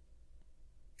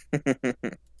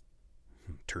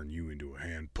 Turn you into a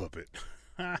hand puppet.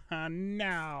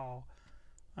 Now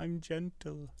I'm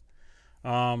gentle.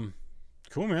 Cool,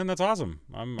 man. That's awesome.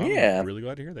 I'm really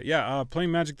glad to hear that. Yeah,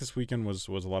 playing Magic this weekend was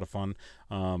a lot of fun.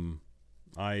 I'm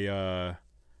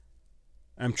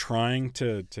trying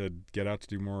to get out to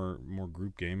do more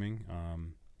group gaming.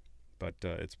 But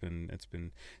it's been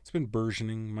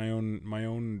burgeoning. My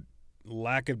own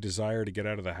lack of desire to get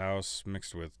out of the house,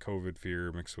 mixed with COVID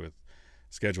fear, mixed with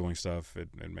scheduling stuff, it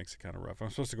makes it kind of rough.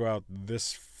 I'm supposed to go out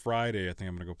this Friday. I think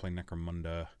I'm gonna go play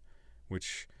Necromunda,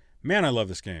 which, man, I love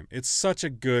this game. It's such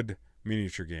a good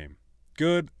miniature game.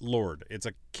 Good Lord, it's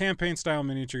a campaign style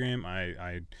miniature game.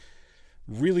 I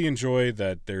really enjoy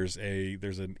that. There's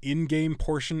an in-game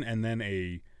portion and then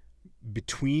a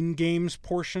between games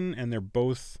portion, and they're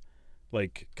both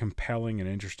like compelling and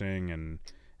interesting,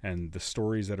 and the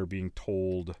stories that are being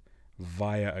told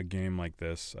via a game like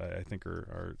this, I think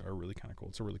are really kind of cool.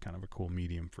 It's a really kind of a cool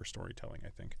medium for storytelling, I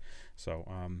think. So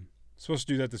supposed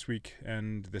to do that this week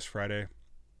and this Friday.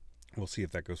 We'll see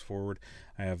if that goes forward.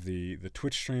 I have the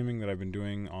Twitch streaming that I've been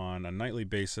doing on a nightly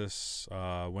basis,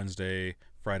 Wednesday,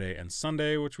 Friday, and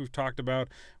Sunday, which we've talked about,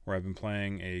 where I've been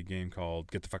playing a game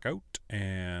called Get the Fuck Out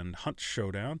and Hunt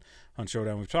Showdown. Hunt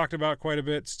Showdown we've talked about quite a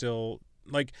bit. Still,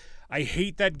 like, I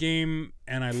hate that game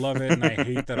and I love it, and I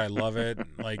hate that I love it.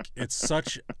 Like,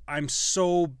 I'm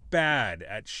so bad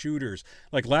at shooters.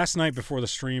 Like, last night before the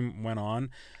stream went on,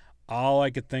 all I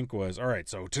could think was, all right,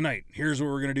 so tonight, here's what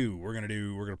we're going to do. We're going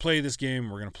to play this game.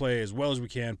 We're going to play as well as we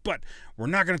can, but we're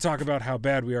not going to talk about how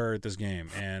bad we are at this game.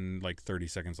 And like 30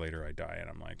 seconds later, I die, and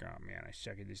I'm like, oh man, I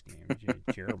suck at this game. It's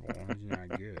terrible. It's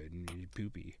not good. It's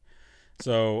poopy.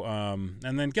 So,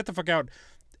 and then Get the Fuck Out.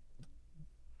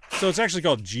 So it's actually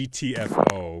called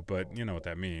GTFO, but you know what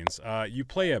that means. You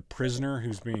play a prisoner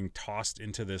who's being tossed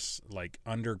into this like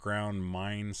underground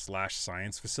mine /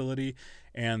 science facility,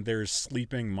 and there's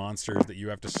sleeping monsters that you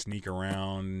have to sneak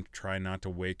around, try not to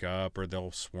wake up, or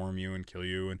they'll swarm you and kill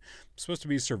you. And it's supposed to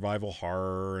be survival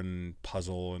horror and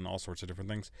puzzle and all sorts of different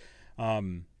things.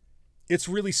 It's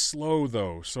really slow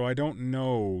though, so I don't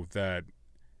know that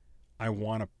I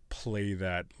want to play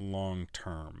that long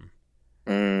term.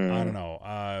 I don't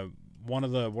know. One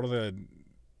of the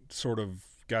sort of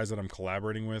guys that I'm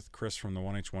collaborating with, Chris from the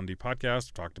 1H1D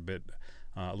podcast, talked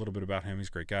a little bit about him. He's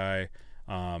a great guy.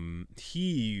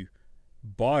 He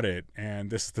bought it, and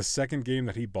this is the second game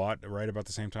that he bought right about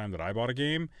the same time that I bought a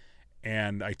game.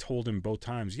 And I told him both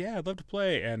times, yeah, I'd love to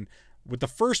play. And with the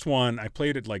first one, I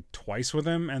played it like twice with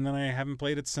him, and then I haven't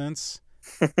played it since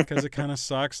because it kind of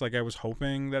sucks. Like, I was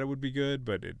hoping that it would be good,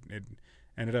 but it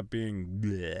ended up being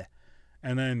bleh.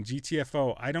 And then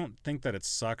GTFO, I don't think that it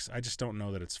sucks. I just don't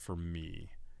know that it's for me.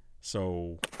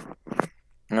 So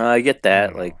I get I that.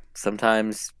 don't Like know.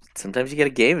 sometimes you get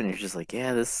a game and you're just like,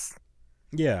 yeah,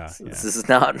 Yeah, this yeah. is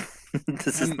not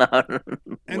this is And not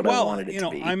and what I well, wanted it you to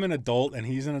know, be. I'm an adult and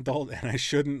he's an adult and I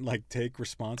shouldn't like take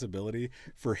responsibility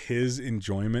for his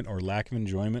enjoyment or lack of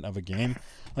enjoyment of a game.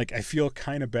 Like I feel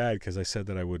kind of bad cuz I said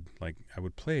that I would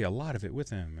play a lot of it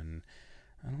with him, and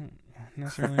I don't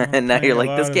necessarily want to And now play you're a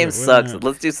like, this lot of game it with sucks. him.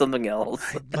 Let's do something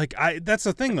else. I that's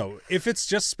the thing though. If it's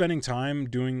just spending time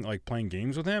doing like playing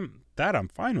games with him, that I'm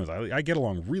fine with. I get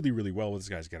along really really well with this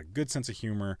guy. He's got a good sense of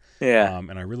humor, Yeah.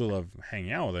 and I really love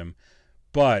hanging out with him.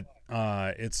 But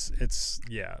it's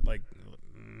yeah, like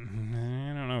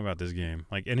I don't know about this game.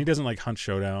 Like, and he doesn't like Hunt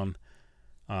Showdown.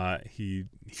 He's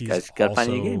Guys, gotta find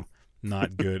a new also game.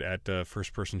 not good at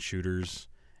first person shooters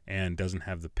and doesn't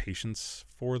have the patience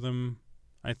for them,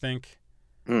 I think.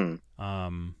 Hmm.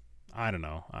 I don't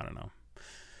know.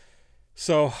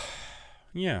 So,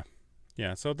 yeah.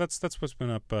 So that's what's been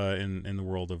up in the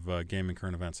world of gaming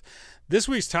current events. This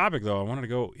week's topic, though, I wanted to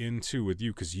go into with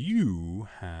you because you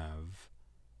have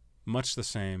much the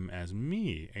same as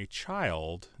me, a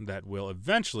child that will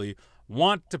eventually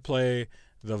want to play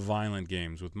the violent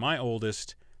games. With my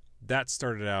oldest, that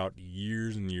started out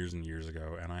years and years and years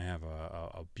ago, and I have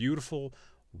a beautiful,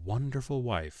 wonderful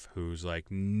wife who's like,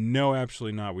 no,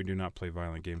 absolutely not. We do not play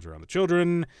violent games around the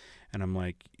children. And I'm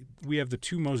like, we have the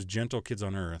two most gentle kids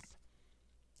on earth.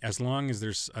 As long as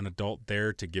there's an adult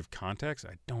there to give context,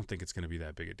 I don't think it's going to be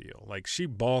that big a deal. Like, she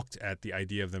balked at the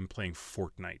idea of them playing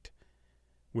Fortnite,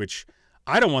 which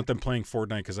I don't want them playing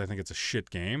Fortnite because I think it's a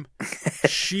shit game.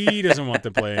 She doesn't want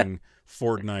them playing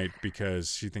Fortnite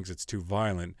because she thinks it's too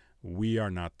violent. We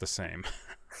are not the same.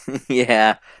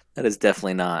 Yeah, that is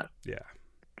definitely not Yeah.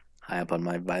 high up on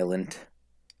my violent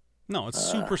No, it's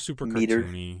super meter.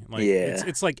 cartoony. Like Yeah.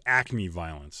 it's like Acme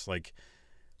violence. Like,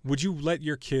 would you let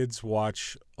your kids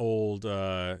watch old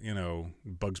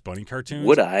Bugs Bunny cartoons?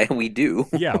 Would I? We do.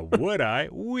 Yeah, would I?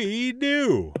 We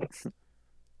do.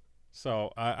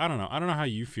 So I don't know. I don't know how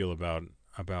you feel about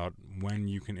when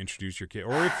you can introduce your kid,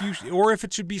 or if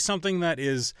it should be something that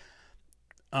is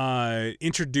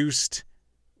introduced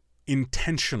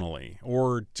intentionally,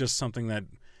 or just something that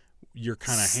you're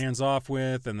kind of hands off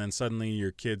with, and then suddenly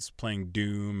your kid's playing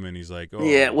Doom, and he's like, "Oh,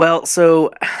 Yeah, well,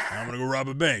 so I'm gonna go rob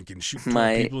a bank and shoot 12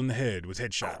 my people in the head with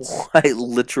headshots." quite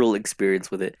literal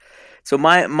experience with it. So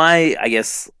my I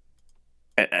guess,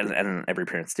 and every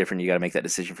parent's different. You got to make that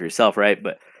decision for yourself, right?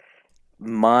 But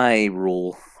my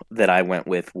rule that I went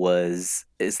with was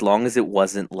as long as it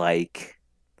wasn't like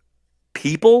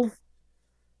people,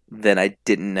 then I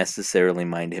didn't necessarily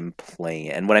mind him playing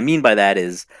it. And what I mean by that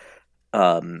is,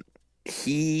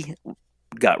 he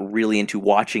got really into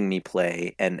watching me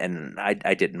play, and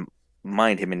I didn't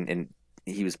mind him, and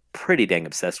he was pretty dang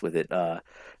obsessed with it.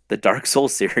 The Dark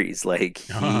Souls series, like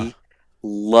he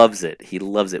loves it. He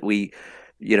loves it. Me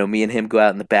and him go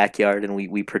out in the backyard and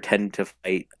we pretend to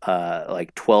fight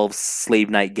like 12 Slave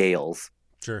Knight Gales.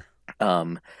 Sure.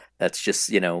 That's just,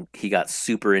 he got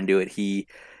super into it. He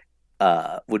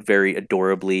would very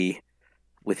adorably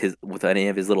with any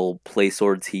of his little play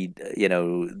swords, he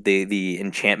the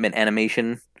enchantment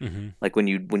animation, like when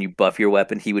you buff your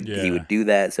weapon, he would do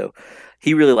that. So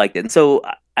he really liked it.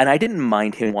 And I didn't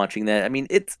mind him watching that. I mean,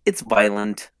 it's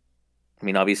violent. I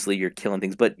mean, obviously you're killing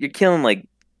things, but you're killing like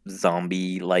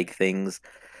zombie like things.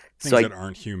 Things that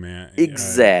aren't human.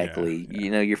 Exactly.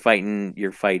 Yeah. You're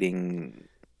fighting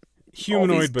humanoid,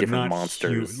 all these but different not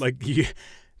monsters.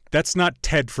 That's not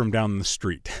Ted from down the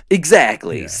street.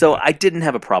 Exactly. Yeah, so yeah. I didn't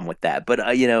have a problem with that, but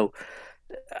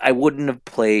I wouldn't have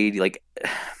played like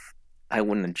I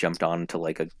wouldn't have jumped on to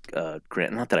like a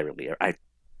Grand. Not that I've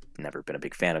never been a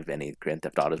big fan of any Grand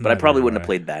Theft Autos, but I probably wouldn't have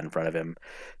played that in front of him.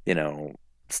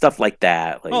 Stuff like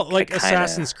that. Like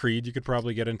Assassin's Creed, you could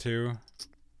probably get into.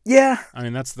 Yeah. I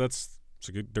mean, they're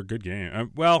good games.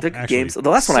 They're good games. The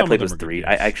last one I played was 3.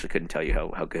 I actually couldn't tell you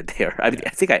how good they are. I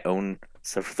think I own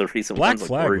some of the recent Black ones.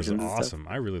 Flag like was awesome.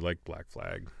 I really liked Black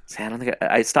Flag. See, I don't think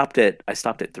I stopped at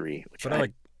 3, which but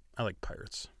I like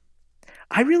Pirates.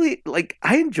 I really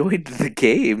I enjoyed the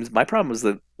games. My problem was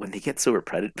that when they get so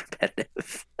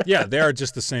repetitive. Yeah, they are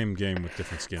just the same game with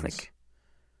different skins. Like,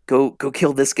 go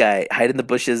kill this guy, hide in the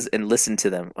bushes, and listen to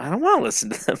them. I don't want to listen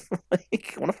to them. I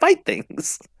want to fight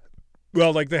things.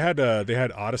 Well, like they had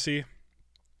Odyssey,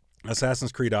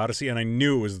 Assassin's Creed Odyssey, and I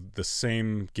knew it was the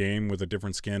same game with a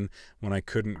different skin when I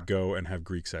couldn't go and have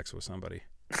Greek sex with somebody.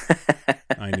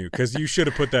 I knew, because you should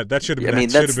have put that. That should have I been. mean,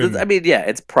 That should have been. I mean, yeah,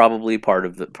 it's probably part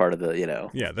of the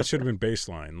Yeah, that should have been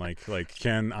baseline. Like,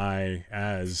 can I,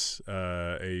 as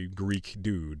a Greek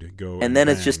dude, go? And then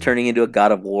it's just turning into a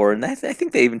God of War, and I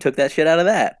think they even took that shit out of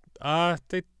that. I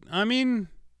mean,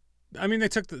 they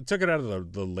took it out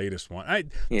of the latest one.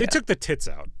 They took the tits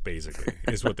out, basically,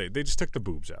 is what they just took the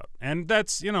boobs out, and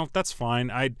that's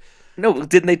fine. No,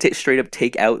 didn't they straight up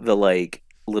take out the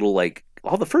little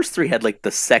all the first three had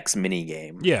the sex mini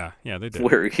game. Yeah, they did.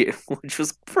 Which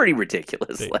was pretty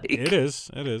ridiculous. It is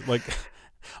like,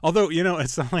 although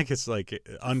it's not like it's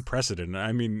unprecedented.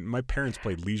 I mean, my parents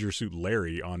played Leisure Suit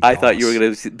Larry on. I thought you were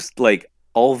gonna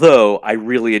although I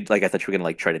really I thought you were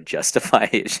gonna try to justify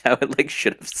it, how it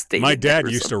should have stayed. My dad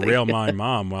used to rail my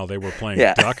mom while they were playing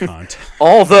Duck Hunt.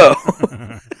 Although.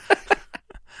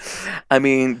 I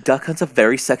mean, Duck Hunt's a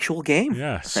very sexual game.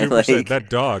 Yeah, super sad. That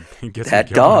dog. That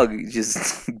dog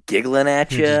just giggling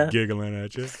at you. Just giggling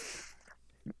at you.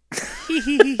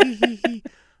 I'm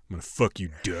gonna fuck you,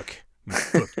 duck. I'm gonna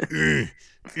fuck.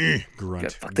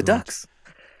 Grunt. Fuck the ducks.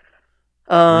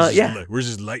 Where's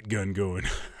his light gun going?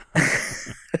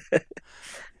 I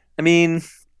mean,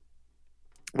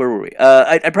 where were we?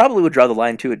 I probably would draw the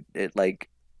line too. I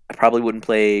probably wouldn't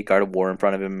play God of War in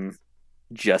front of him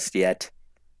just yet.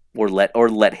 Or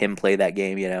let him play that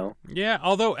game, Yeah,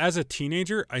 although as a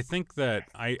teenager, I think that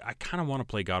I kind of want to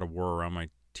play God of War around my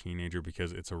teenager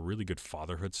because it's a really good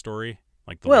fatherhood story.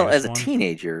 As a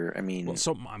teenager, I mean,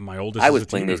 so my oldest. I was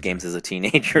playing those games as a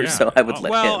teenager, so I would let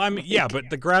him. Well, I mean, yeah, but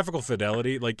the graphical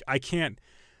fidelity, I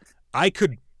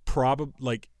could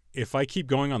probably if I keep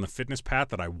going on the fitness path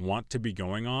that I want to be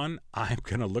going on, I'm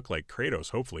gonna look like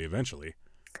Kratos, hopefully, eventually.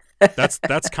 That's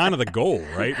kind of the goal,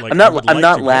 right? I'm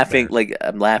not laughing.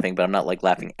 I'm laughing, but I'm not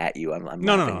laughing at you. I'm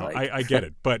no. laughing, I get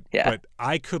it, but yeah. But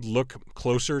I could look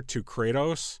closer to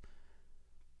Kratos,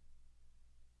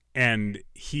 and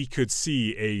he could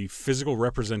see a physical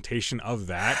representation of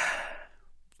that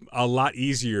a lot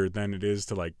easier than it is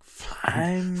to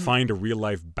find a real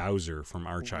life Bowser from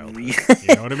our childhood.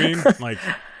 You know what I mean?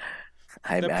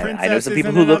 I know some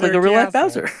people who look like a real life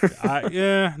Bowser.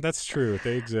 Yeah, that's true.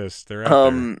 They exist. They're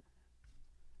out there.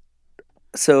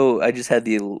 So I just had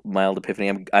the mild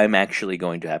epiphany. I'm actually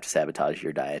going to have to sabotage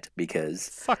your diet because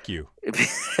fuck you.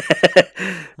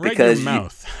 Because your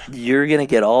mouth. You're gonna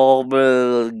get all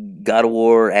God of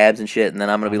War abs and shit, and then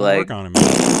I'm gonna be like, work on him.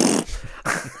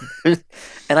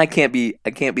 And I can't be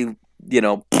on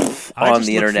the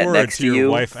internet next to you.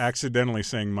 Your wife accidentally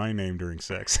saying my name during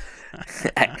sex.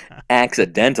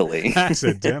 Accidentally.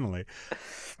 Accidentally.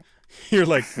 You're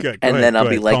like, then I'll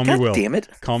be like, God damn it.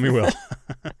 Call me Will.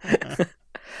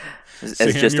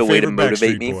 As just a way to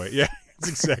motivate me. Boy. Yeah, that's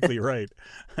exactly right.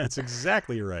 That's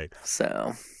exactly right.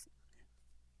 So,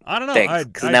 I don't know. Thanks,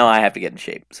 because now I have to get in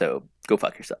shape. So go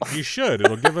fuck yourself. You should.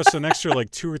 It'll give us an extra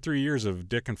 2 or 3 years of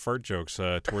dick and fart jokes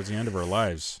towards the end of our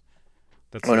lives.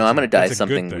 I'm going to die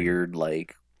something weird,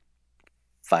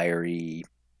 fiery,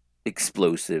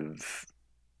 explosive.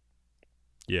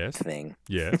 Yes. Thing.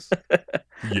 Yes. I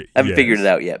haven't figured it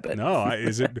out yet, but no.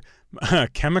 Is it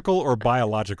chemical or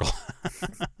biological?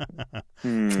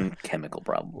 Chemical,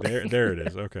 probably. There it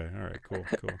is. Okay. All right. Cool.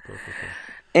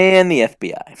 And the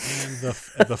FBI. And the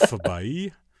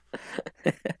FBI.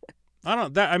 I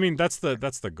don't. I mean, that's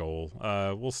the goal.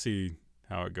 We'll see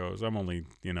how it goes. I'm only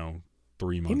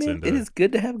 3 months into. It is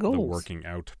good to have goals. The working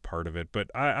out part of it,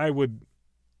 but I would.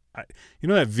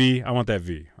 That V. I want that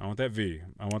V. I want that V.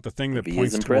 I want the thing that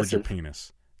points towards your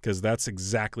penis, because that's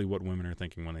exactly what women are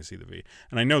thinking when they see the V.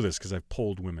 And I know this because I've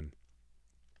polled women.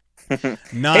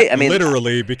 Not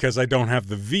literally, because I don't have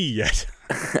the V yet.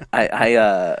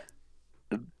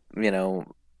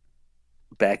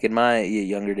 Back in my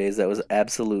younger days, that was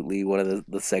absolutely one of the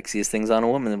sexiest things on a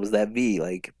woman. Was that V?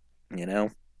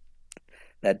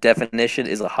 That definition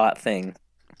is a hot thing.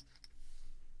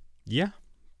 Yeah,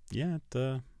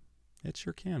 it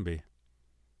sure can be.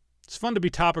 It's fun to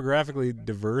be topographically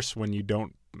diverse when you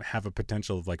don't have a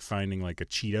potential of finding a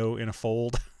Cheeto in a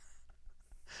fold.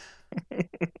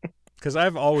 Because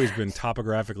I've always been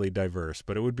topographically diverse,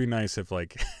 but it would be nice if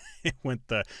it went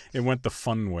the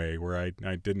fun way, where I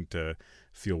didn't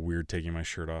feel weird taking my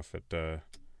shirt off at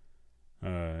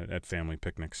family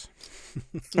picnics.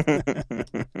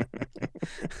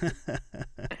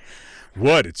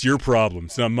 What? It's your problem.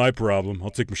 It's not my problem.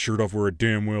 I'll take my shirt off where it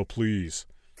damn well please.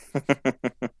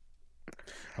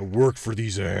 I work for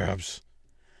these abs.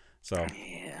 So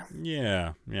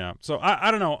yeah. So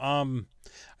I don't know. I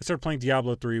started playing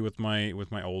Diablo 3 with my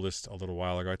oldest a little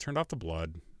while ago. I turned off the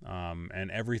blood,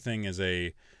 and everything is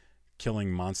a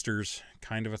killing monsters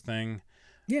kind of a thing.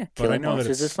 Yeah, But I killing know that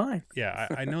monsters is it's fine. yeah,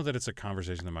 I know that it's a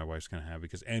conversation that my wife's gonna have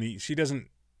because she doesn't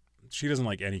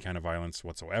like any kind of violence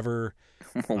whatsoever.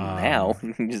 Well, now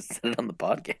you can just said it on the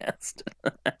podcast.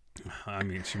 I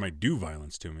mean, she might do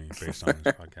violence to me based on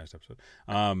this podcast episode.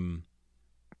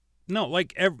 No,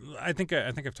 like I think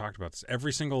I've talked about this.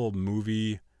 Every single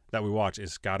movie that we watch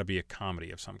is got to be a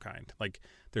comedy of some kind. Like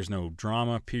there's no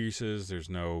drama pieces, there's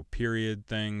no period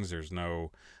things, there's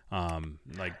no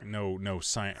like no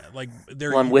science. Like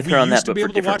there, Well, I'm with her on that, used to but be for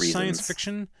able to different watch science reasons.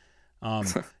 fiction.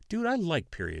 Dude, I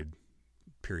like period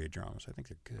dramas. I think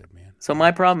they're good, man. So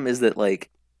my problem is that, like,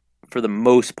 for the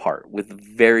most part, with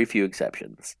very few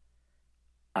exceptions,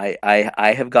 I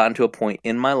have gotten to a point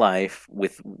in my life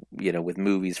with with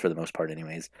movies for the most part,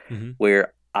 anyways, Mm-hmm.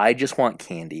 where I just want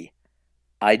candy.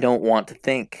 I don't want to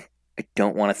think. I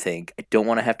don't want to think. I don't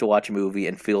want to have to watch a movie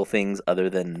and feel things other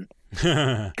than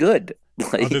good.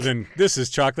 Like, Other than this is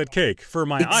chocolate cake for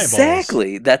my eyeballs.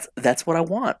 exactly. That's what I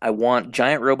want. I want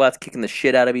giant robots kicking the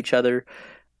shit out of each other.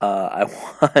 I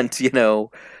want Empty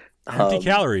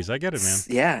calories. I get it, man.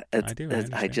 Yeah, I do.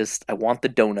 I want the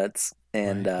donuts,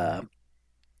 and Right.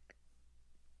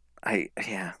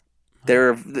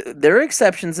 there are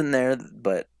exceptions in there,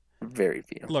 but very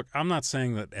few. Look, I'm not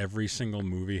saying that every single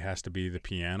movie has to be the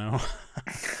piano,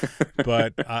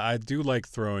 but I do like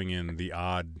throwing in the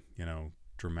odd,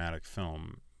 dramatic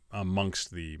film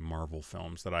amongst the Marvel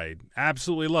films that I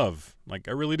absolutely love. Like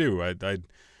I really do.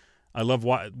 I love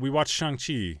we watched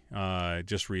Shang-Chi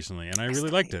just recently, and I really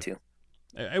liked it. Too.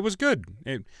 It was good.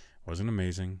 It wasn't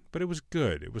amazing, but it was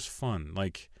good. It was fun.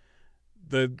 Like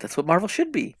that's what Marvel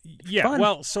should be. Yeah, fun.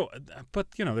 well, but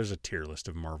there's a tier list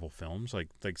of Marvel films. Like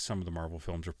some of the Marvel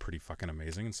films are pretty fucking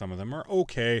amazing, and some of them are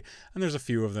okay, and there's a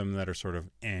few of them that are sort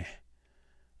of eh.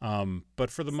 But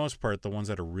for the most part, the ones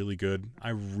that are really good, I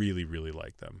really, really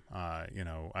like them.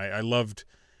 I loved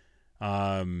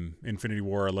Infinity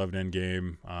War. I loved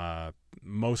Endgame.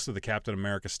 Most of the Captain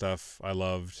America stuff I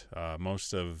loved.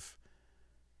 Most of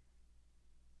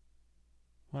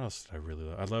what else did I really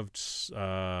love? I loved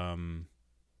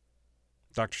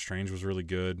Doctor Strange was really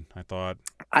good, I thought.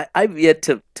 I've yet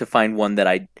to find one that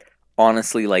I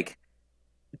honestly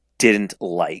didn't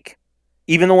like.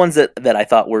 Even the ones that I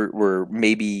thought were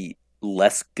maybe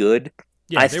less good.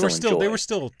 Yeah, they were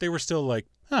still like,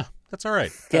 huh, that's all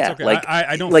right. That's yeah, okay. like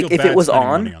I don't like feel if bad it was spending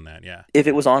on, money on that. Yeah. If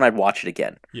it was on, I'd watch it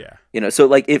again. Yeah. So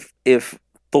like if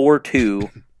Thor 2,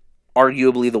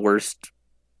 arguably the worst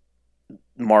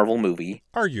Marvel movie.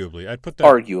 Arguably, I'd put that.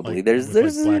 Arguably, like, there's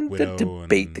like a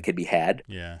debate that could be had.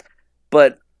 Yeah.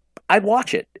 But I'd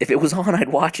watch it if it was on. I'd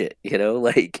watch it.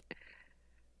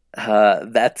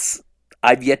 That's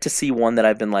I've yet to see one that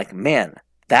I've been like, man,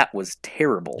 that was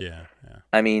terrible. Yeah.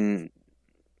 I mean,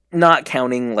 not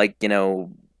counting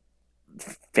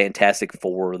Fantastic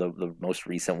Four, the most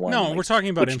recent one. No, we're talking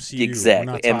about MCU. Exactly,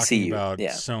 we're not talking MCU. about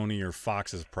yeah. Sony or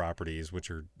Fox's properties, which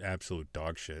are absolute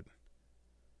dog shit.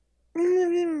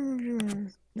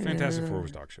 Fantastic Four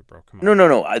was dog shit, bro. Come on.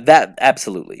 No. That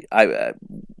absolutely.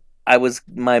 I was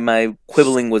my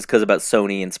quibbling was because about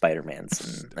Sony and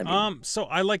Spider-Man's. So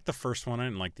I like the first one. I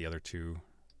didn't like the other two.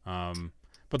 But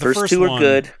the first two were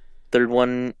good. Third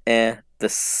one, The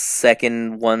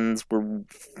second ones were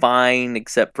fine,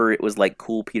 except for it was like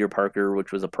cool Peter Parker,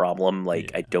 which was a problem.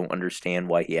 I don't understand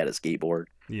why he had a skateboard.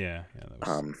 Yeah,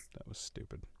 that was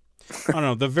stupid. I don't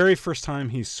know. The very first time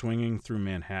he's swinging through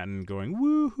Manhattan, going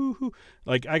woo hoo hoo,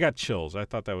 I got chills. I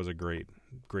thought that was a great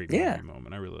movie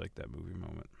moment. I really liked that movie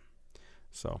moment.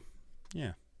 So,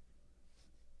 yeah,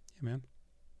 man.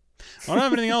 I don't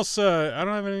have anything else. I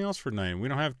don't have anything else for tonight. We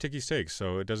don't have Ticky's Takes,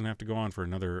 so it doesn't have to go on for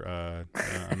another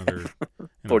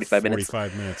 45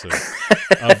 minutes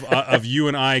of you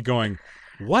and I going,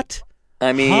 what?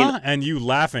 I mean, and you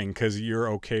laughing because you're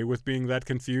okay with being that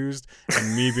confused,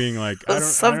 and me being like,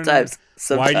 sometimes.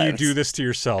 Why do you do this to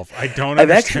yourself? I don't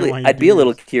understand why you I'd do be a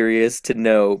little this. curious to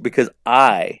know, because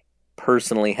I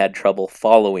personally had trouble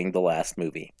following the last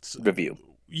movie review.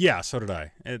 Yeah, so did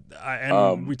I.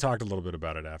 We talked a little bit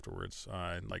about it afterwards.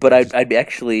 But I'd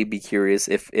actually be curious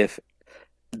if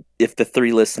the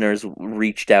three listeners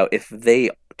reached out, if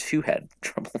they too had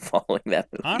trouble following that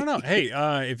movie. I don't know. Hey,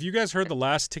 if you guys heard the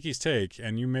last Ticky's Take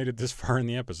and you made it this far in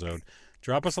the episode,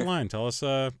 drop us a line. Tell us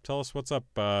what's up.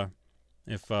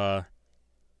 If the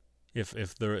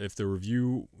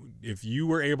review, if you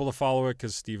were able to follow it,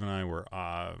 because Steve and I were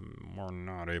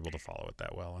not able to follow it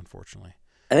that well, unfortunately.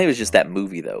 I think it was just that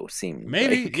movie though. Seemed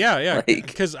Maybe, like, yeah. like,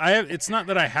 Because it's not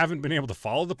that I haven't been able to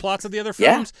follow the plots of the other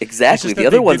yeah, films. exactly. The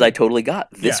other ones I totally got.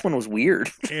 This one was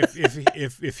weird.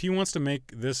 if he wants to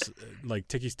make this like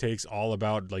Ticky's Takes all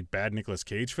about like bad Nicolas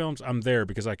Cage films, I'm there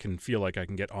because I can feel like I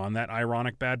can get on that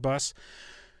ironic bad bus.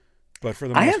 But for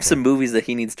the most I have part, some movies that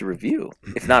he needs to review.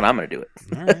 If not, I'm going to do it.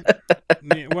 All right.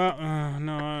 Well,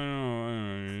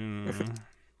 no.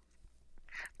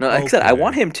 No, like I said, I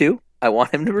want him to. I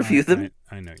want him to review them.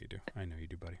 I know you do. I know you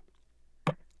do, buddy.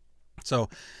 So,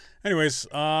 anyways,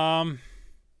 like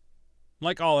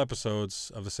all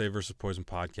episodes of the Save vs. Poison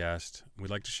podcast,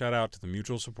 we'd like to shout out to the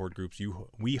mutual support groups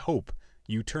we hope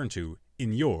you turn to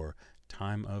in your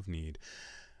time of need.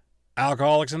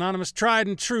 Alcoholics Anonymous, Tried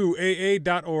and True,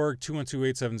 AA.org,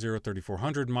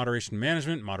 212-870-3400, Moderation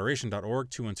Management, Moderation.org,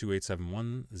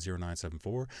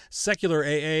 212-871-0974, Secular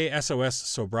AA, SOS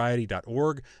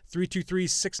Sobriety.org,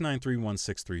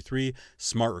 323-693-1633,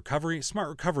 Smart Recovery,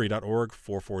 SmartRecovery.org,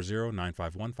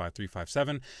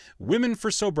 440-951-5357, Women for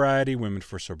Sobriety,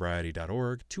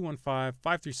 WomenForSobriety.org,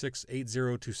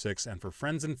 215-536-8026, and for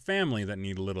friends and family that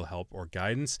need a little help or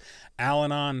guidance,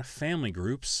 Al-Anon Family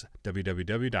Groups,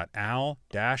 www.al-anon.alateen.org,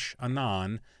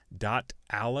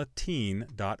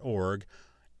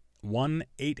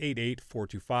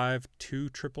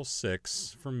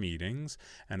 1-888-425-2666 for meetings,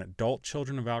 and Adult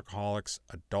Children of Alcoholics,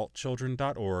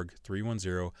 adultchildren.org,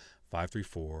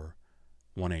 310-534-1815.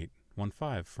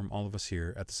 From all of us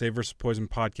here at the Save vs. Poison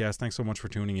podcast, thanks so much for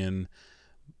tuning in.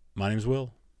 My name's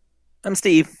Will. I'm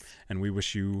Steve. And we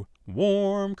wish you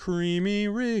warm, creamy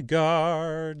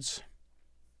regards.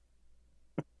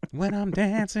 When I'm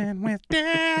dancing with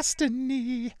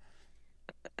destiny.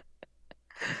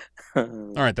 All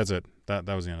right, that's it. That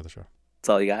was the end of the show. That's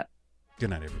all you got.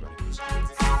 Good night, everybody.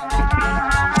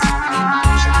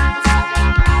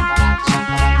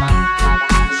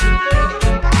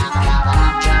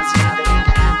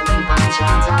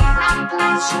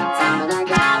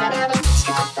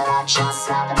 Just